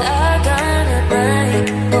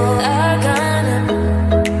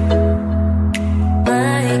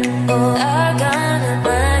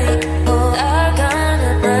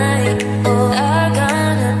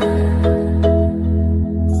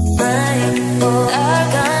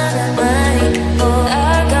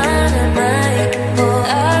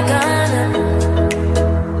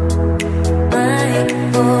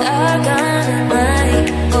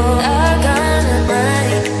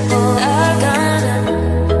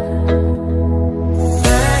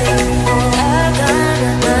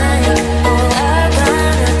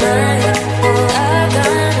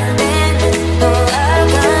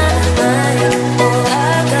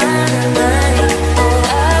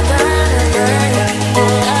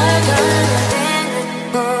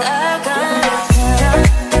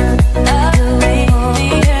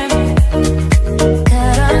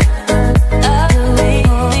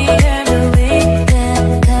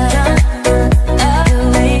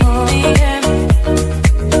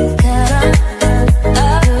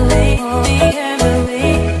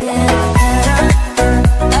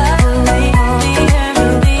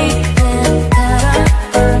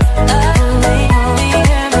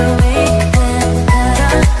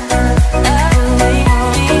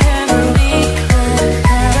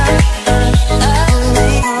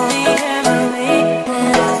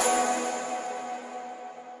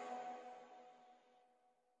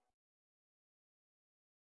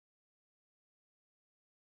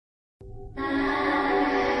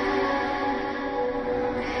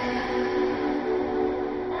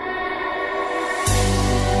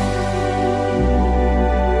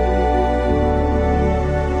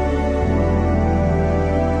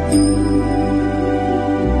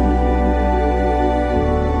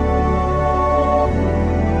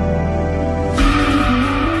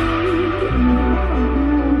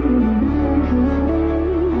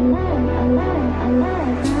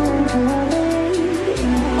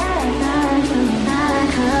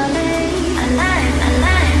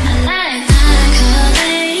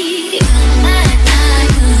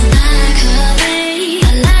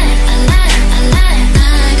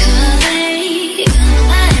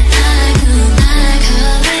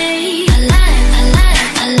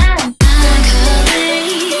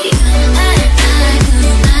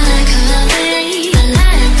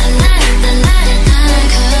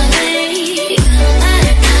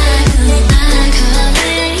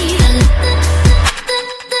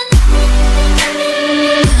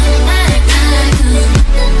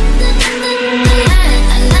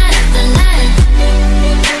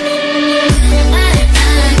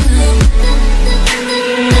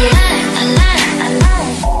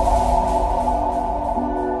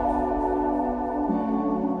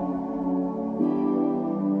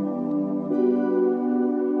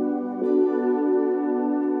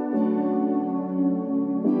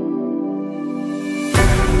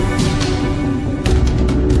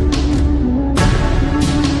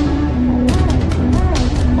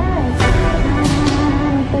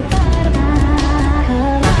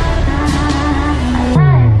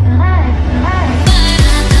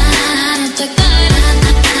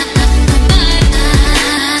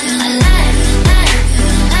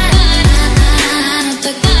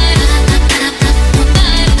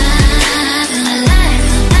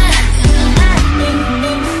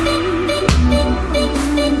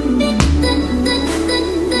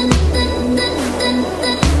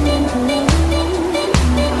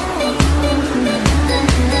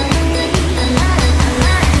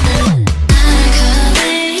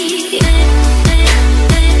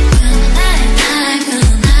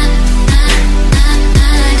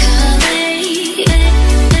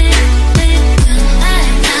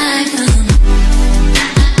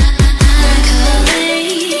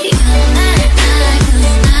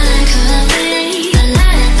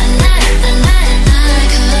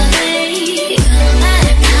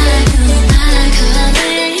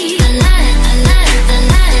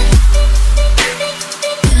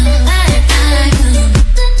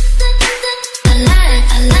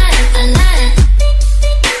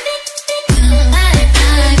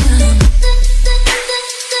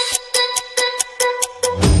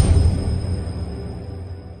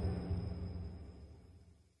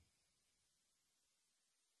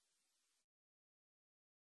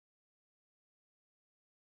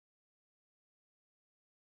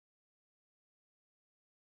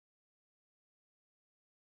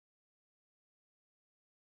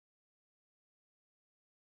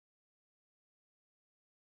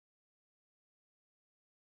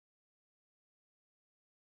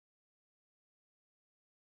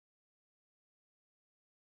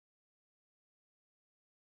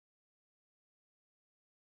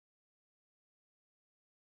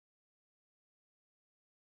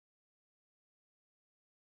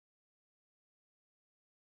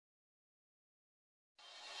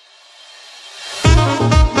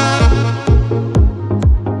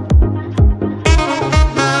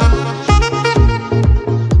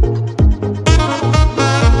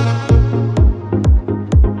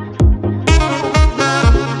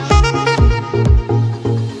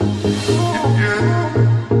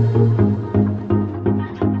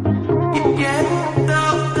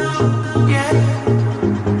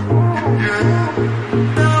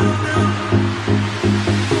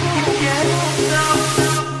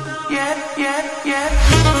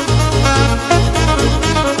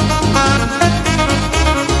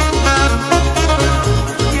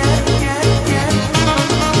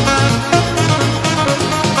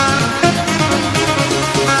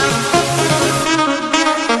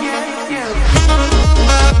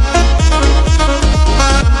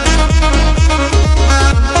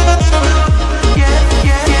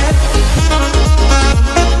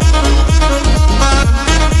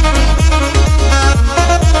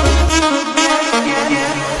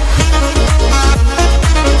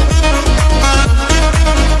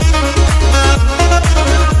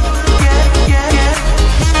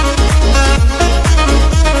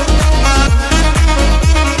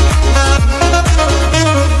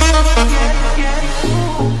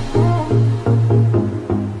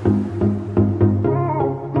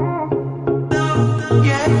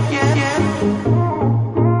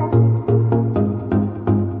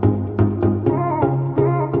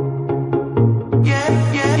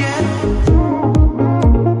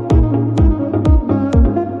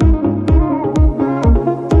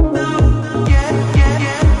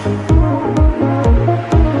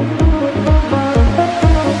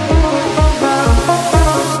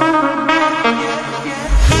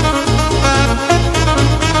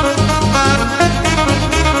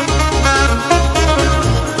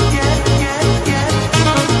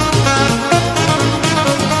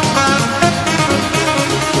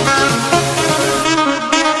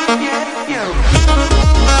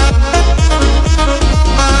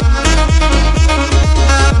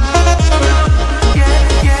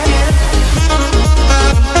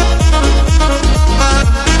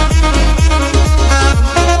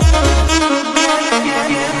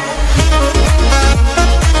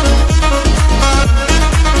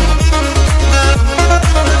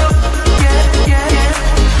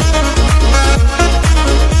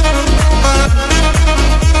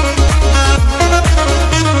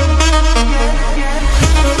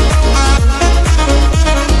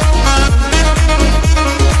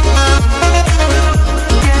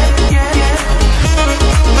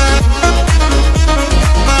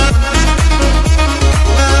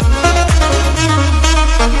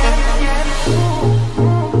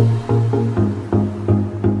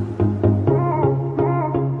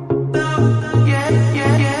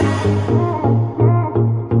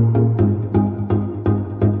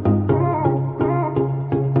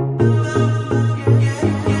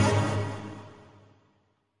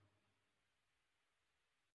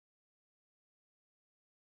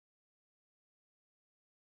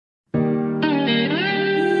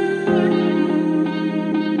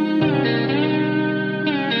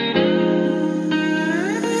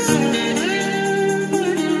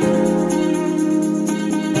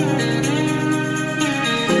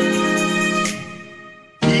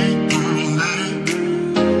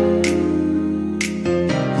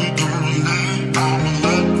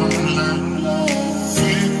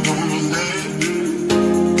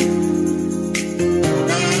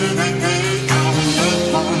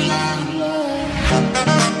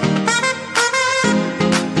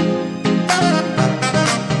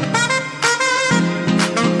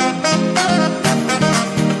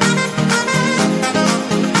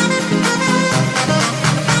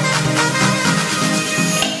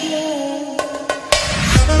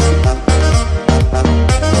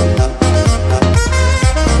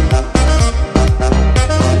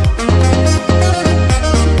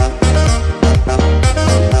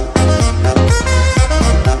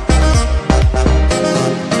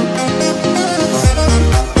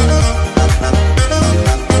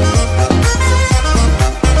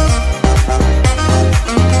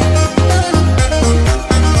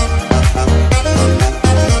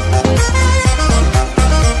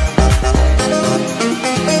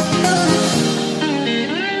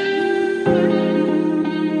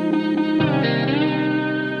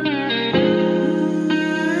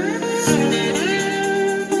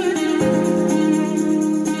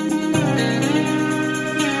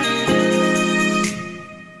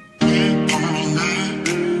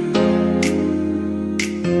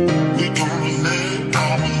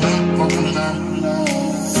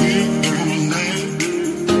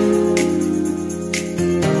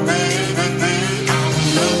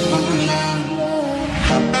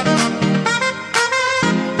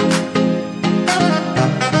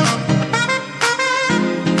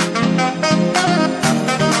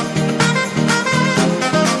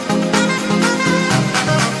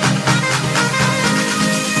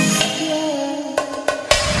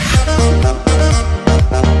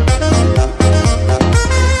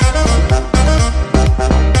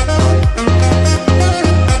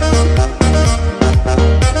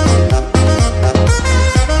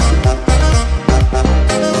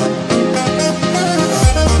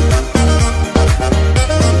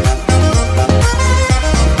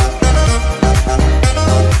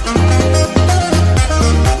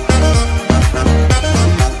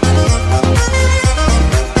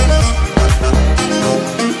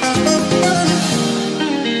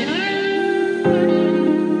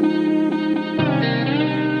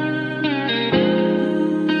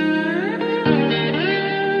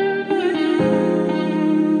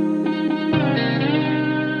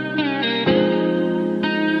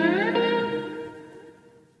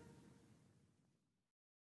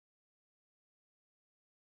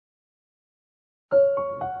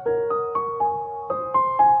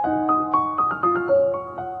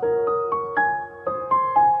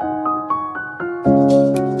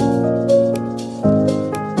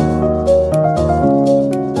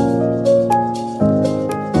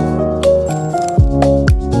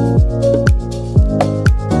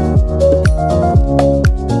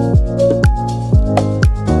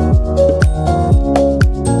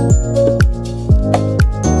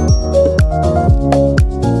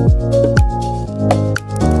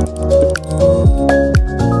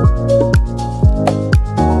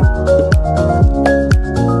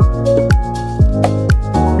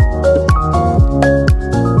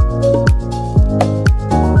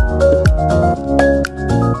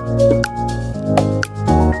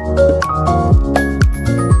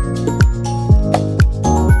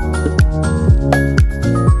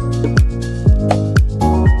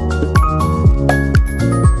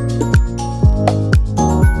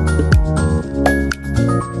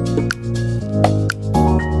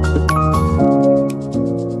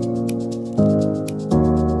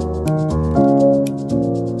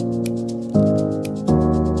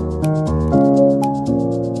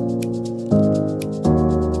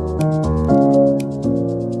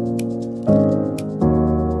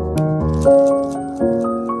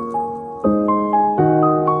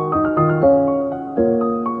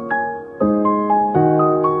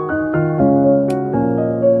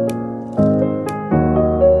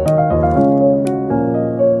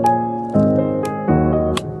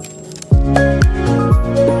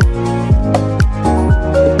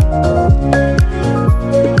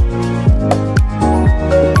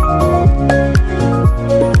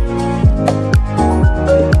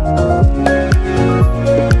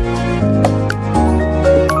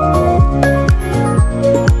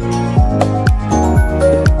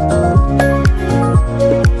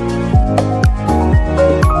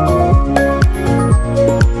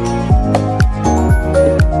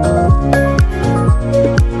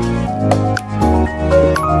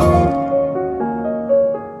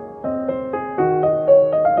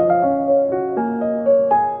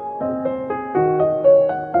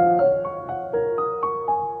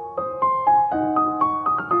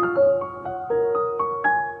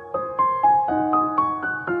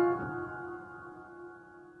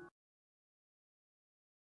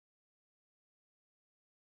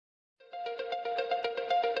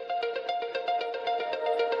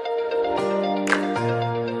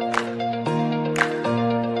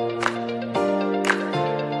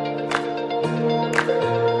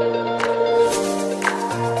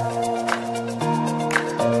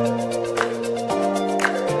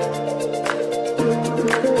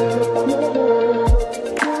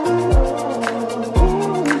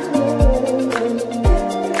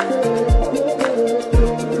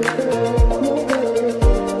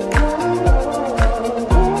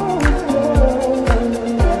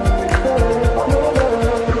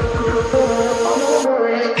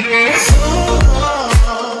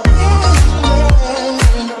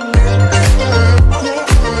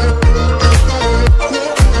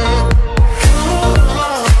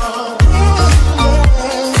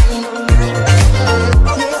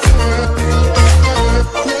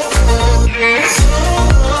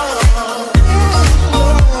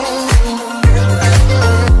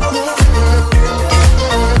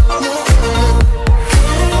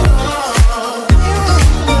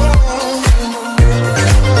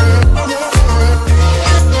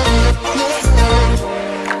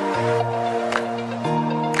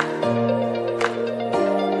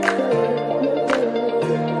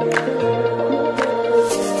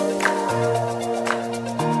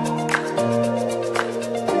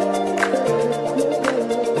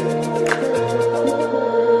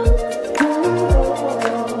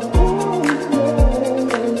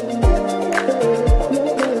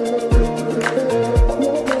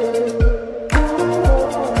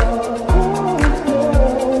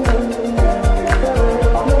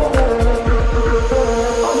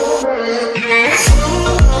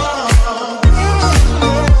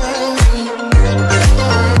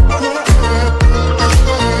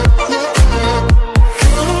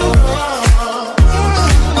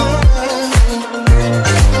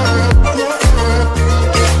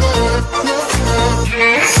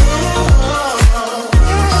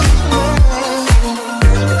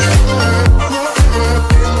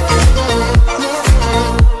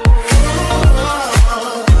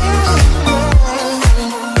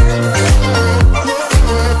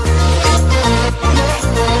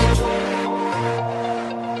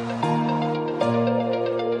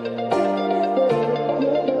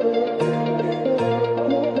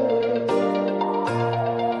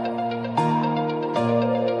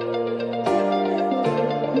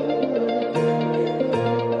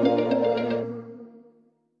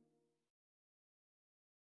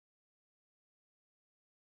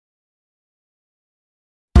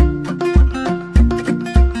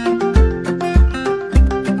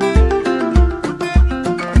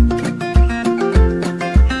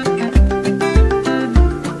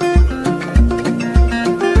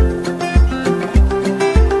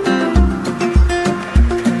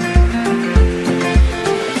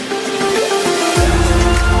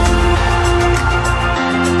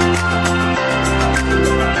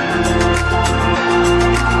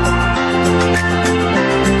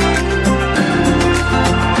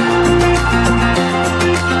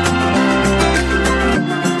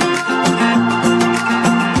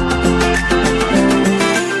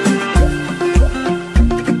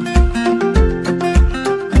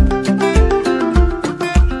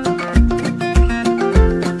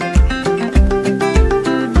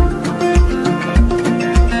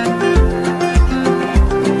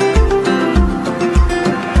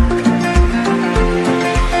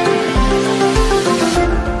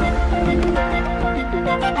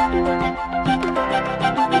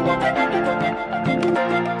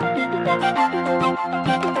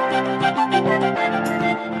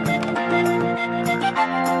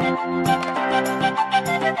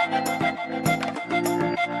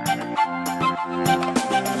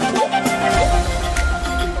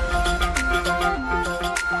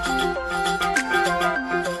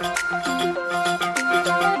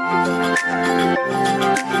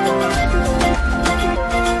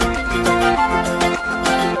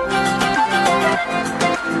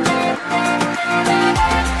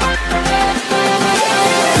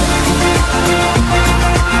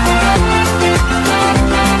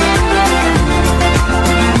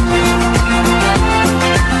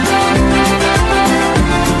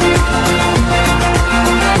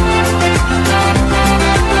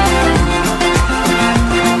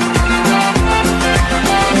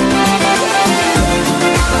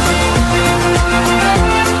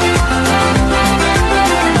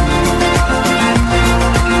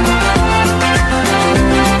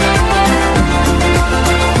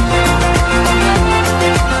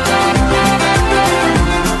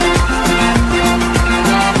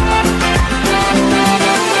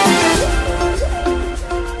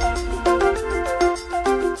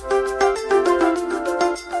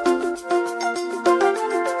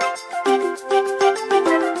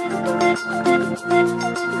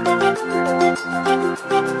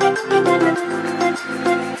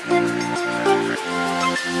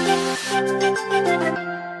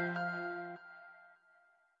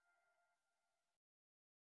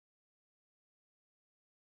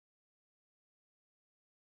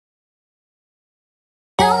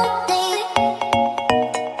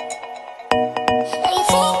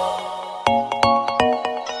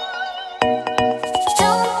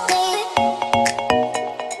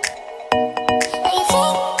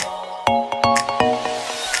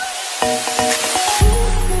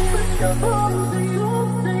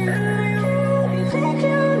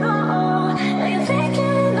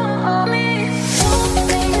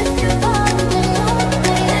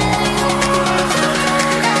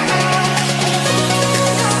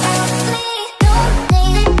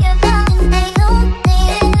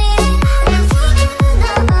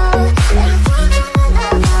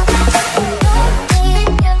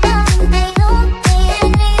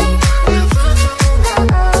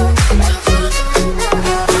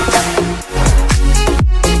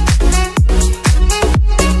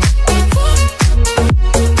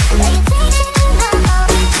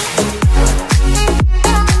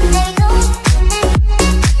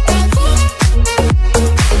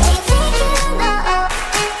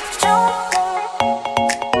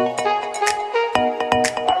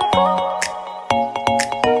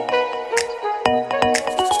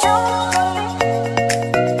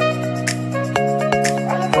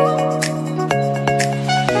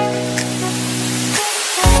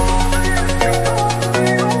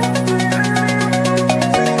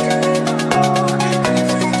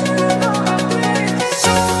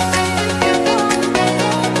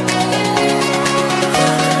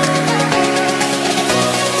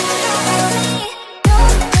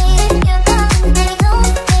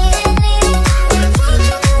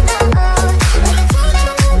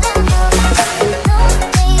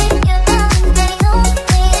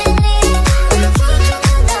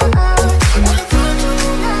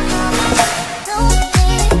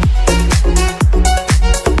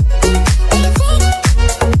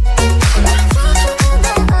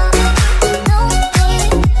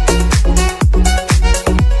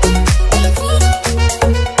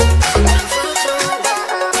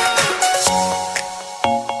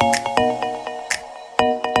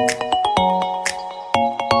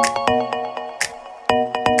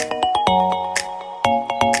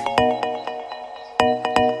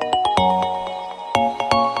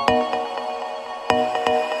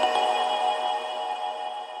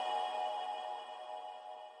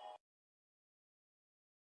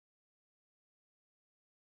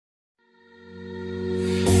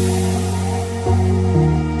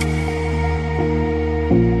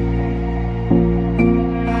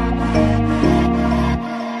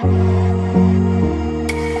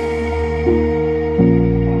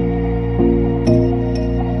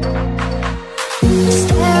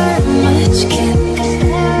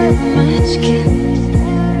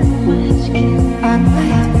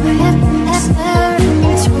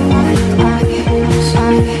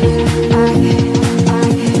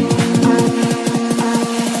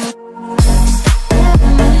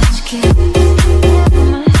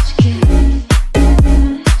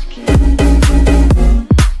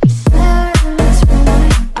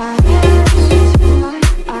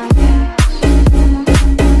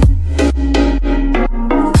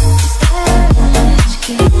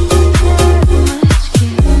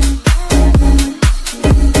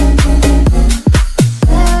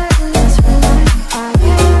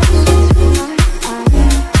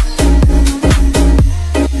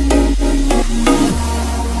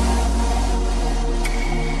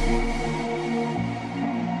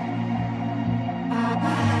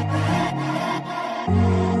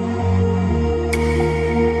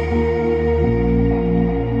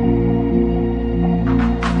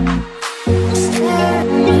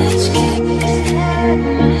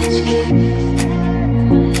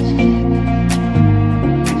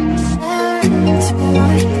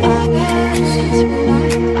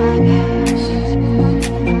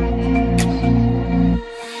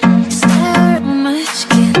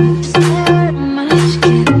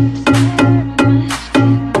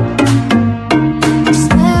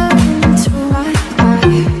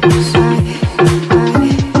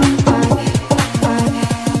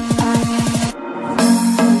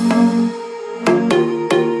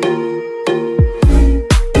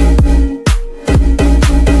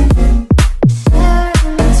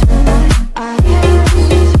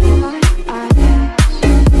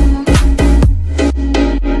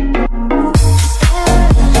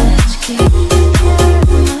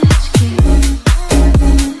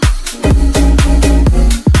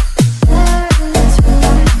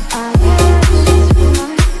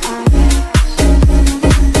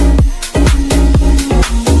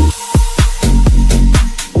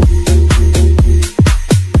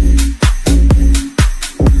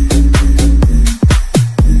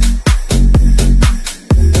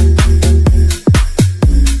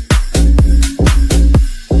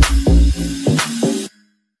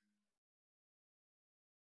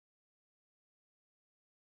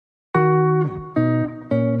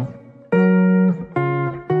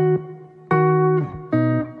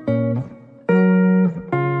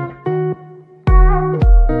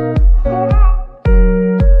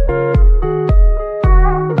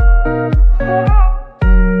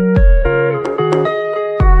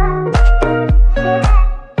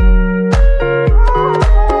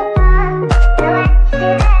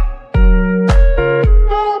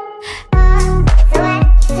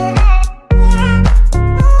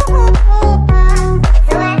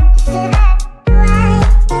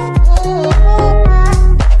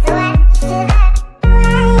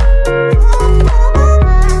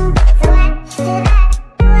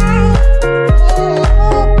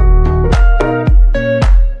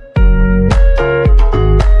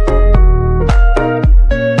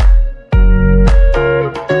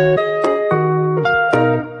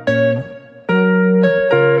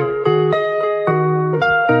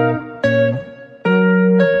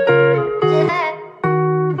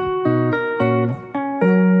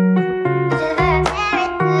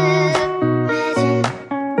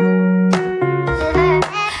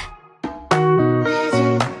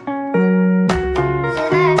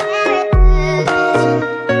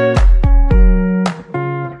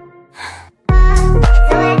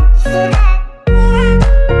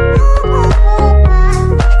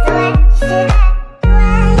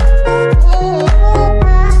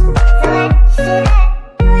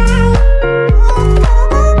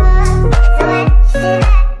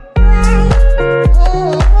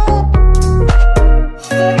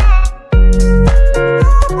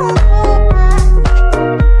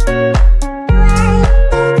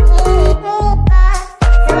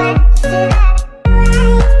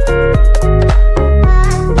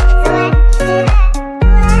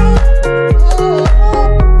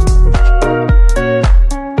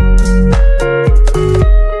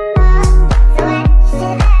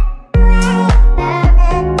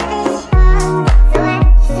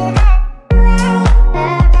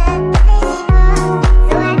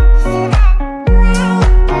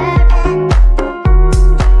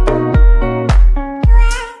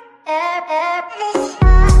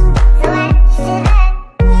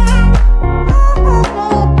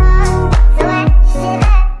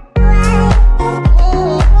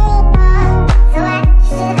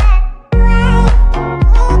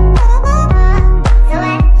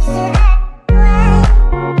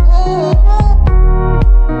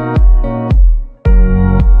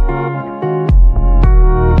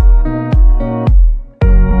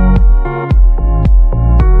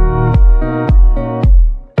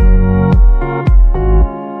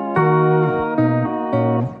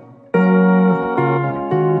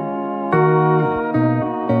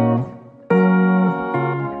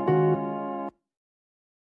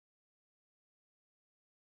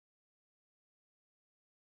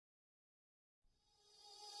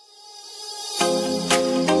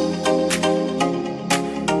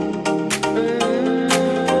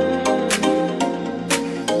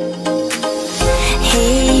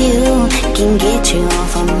can get you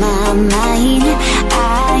off of my mind.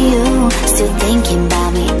 Are you still thinking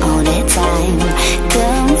about me all the time?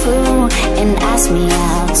 Come through and ask me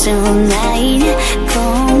out tonight.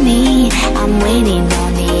 Call me, I'm waiting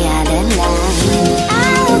on the other line.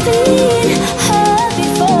 I've been hurt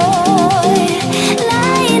before,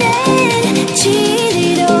 lied and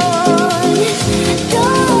cheated on.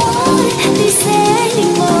 Don't want this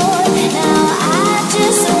anymore. Now I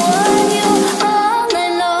just want you all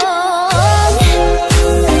along.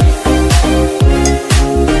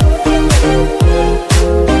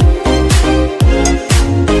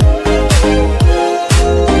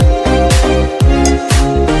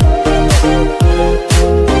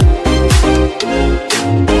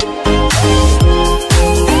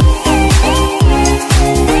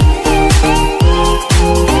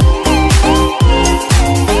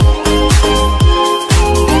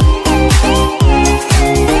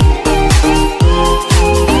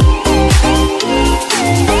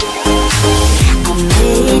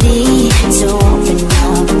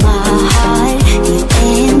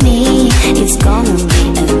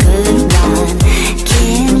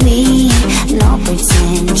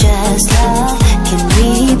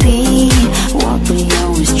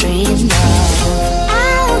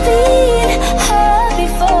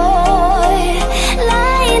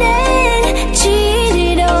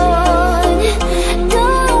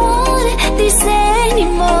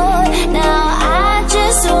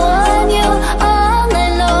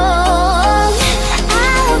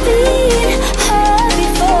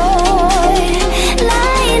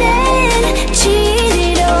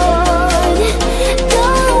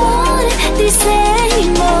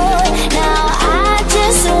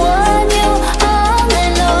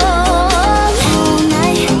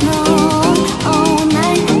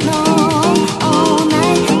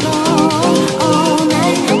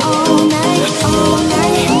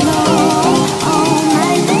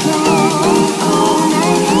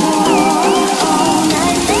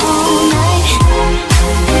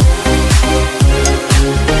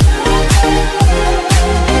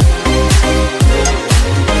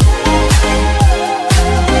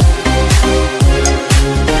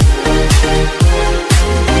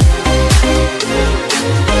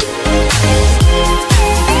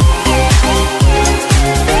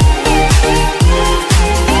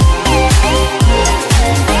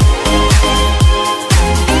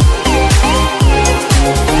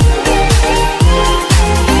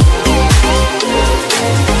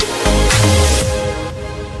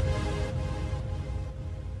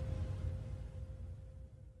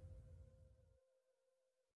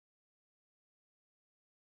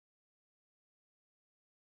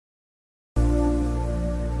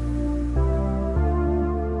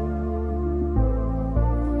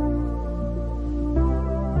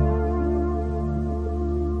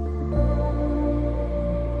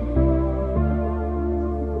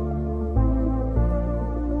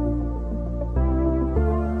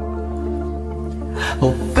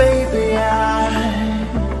 Oh baby, I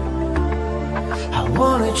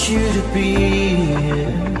wanted you to be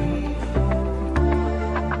here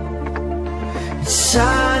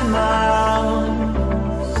inside my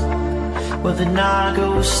arms where the night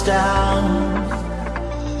goes down.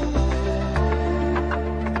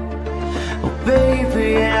 Oh baby,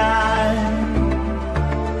 I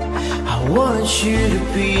wanted you to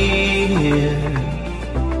be here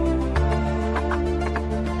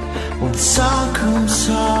when the sun comes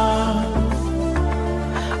up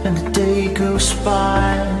and the day goes by.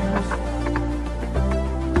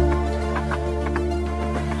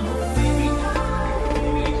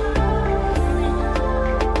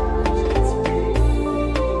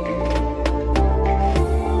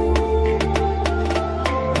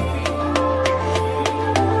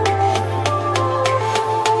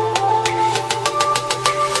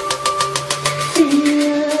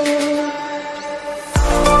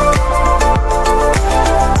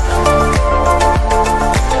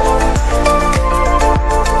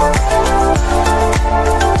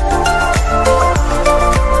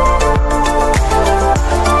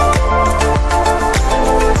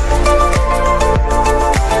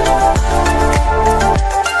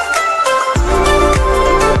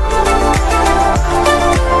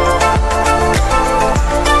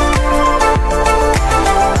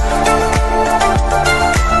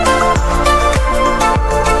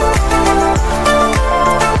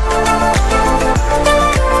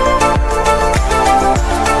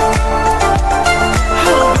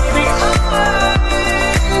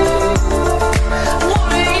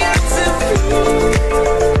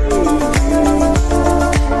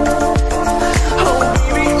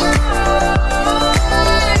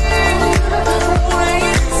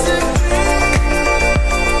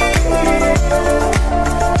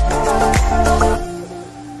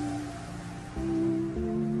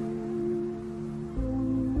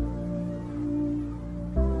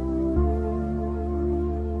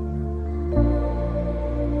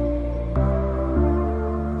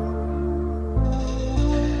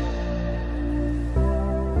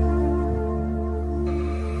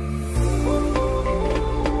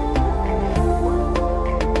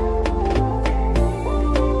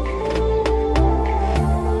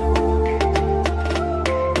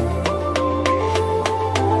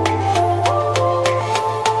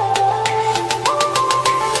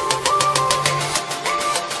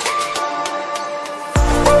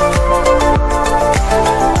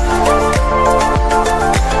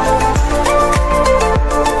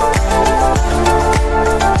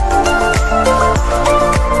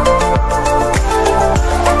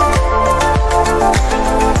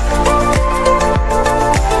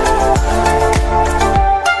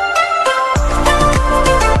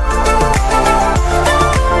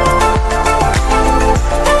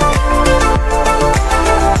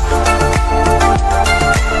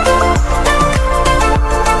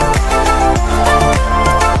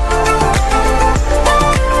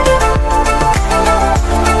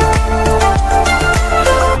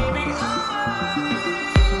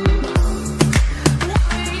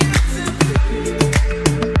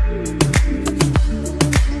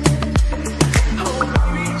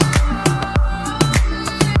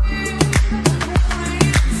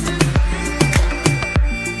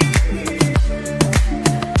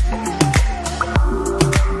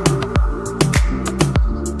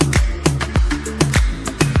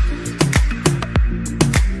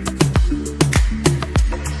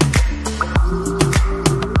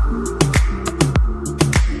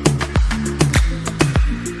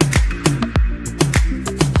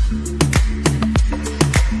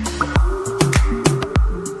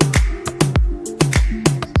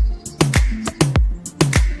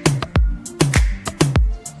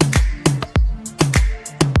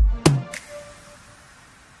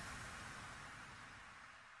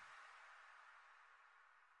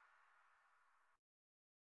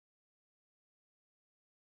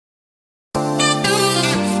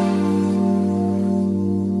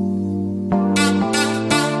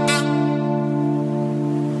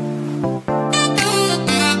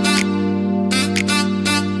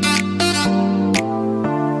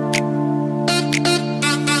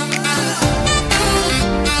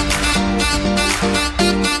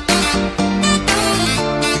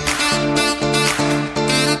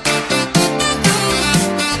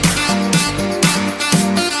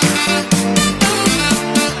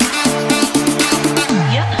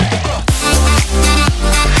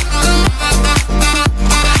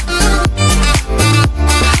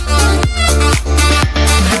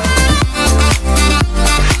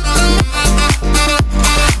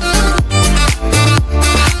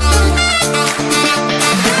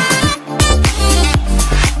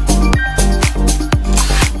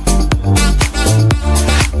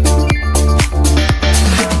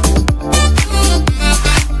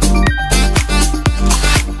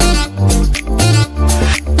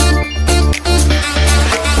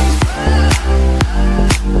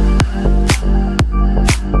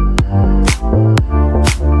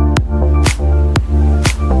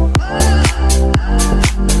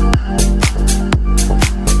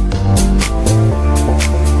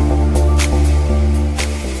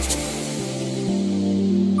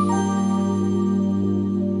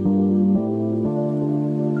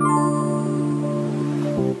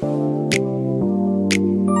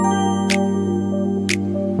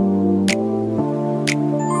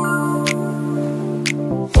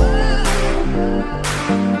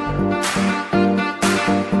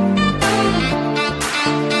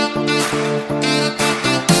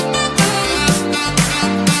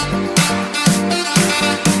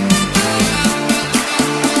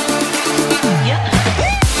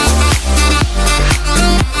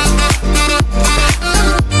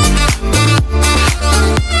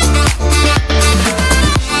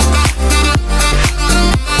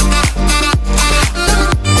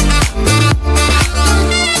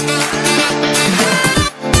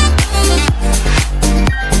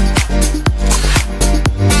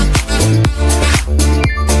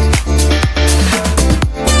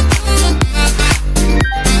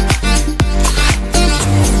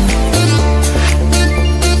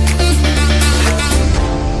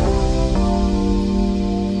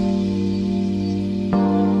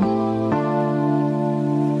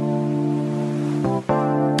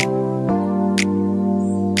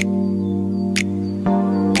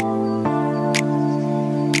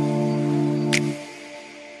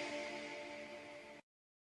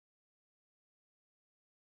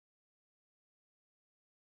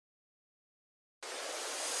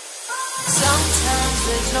 Sometimes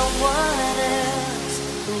there's no one else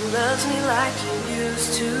who loves me like you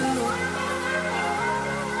used to.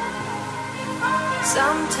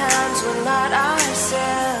 Sometimes we're not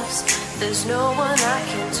ourselves, there's no one I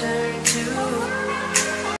can turn to.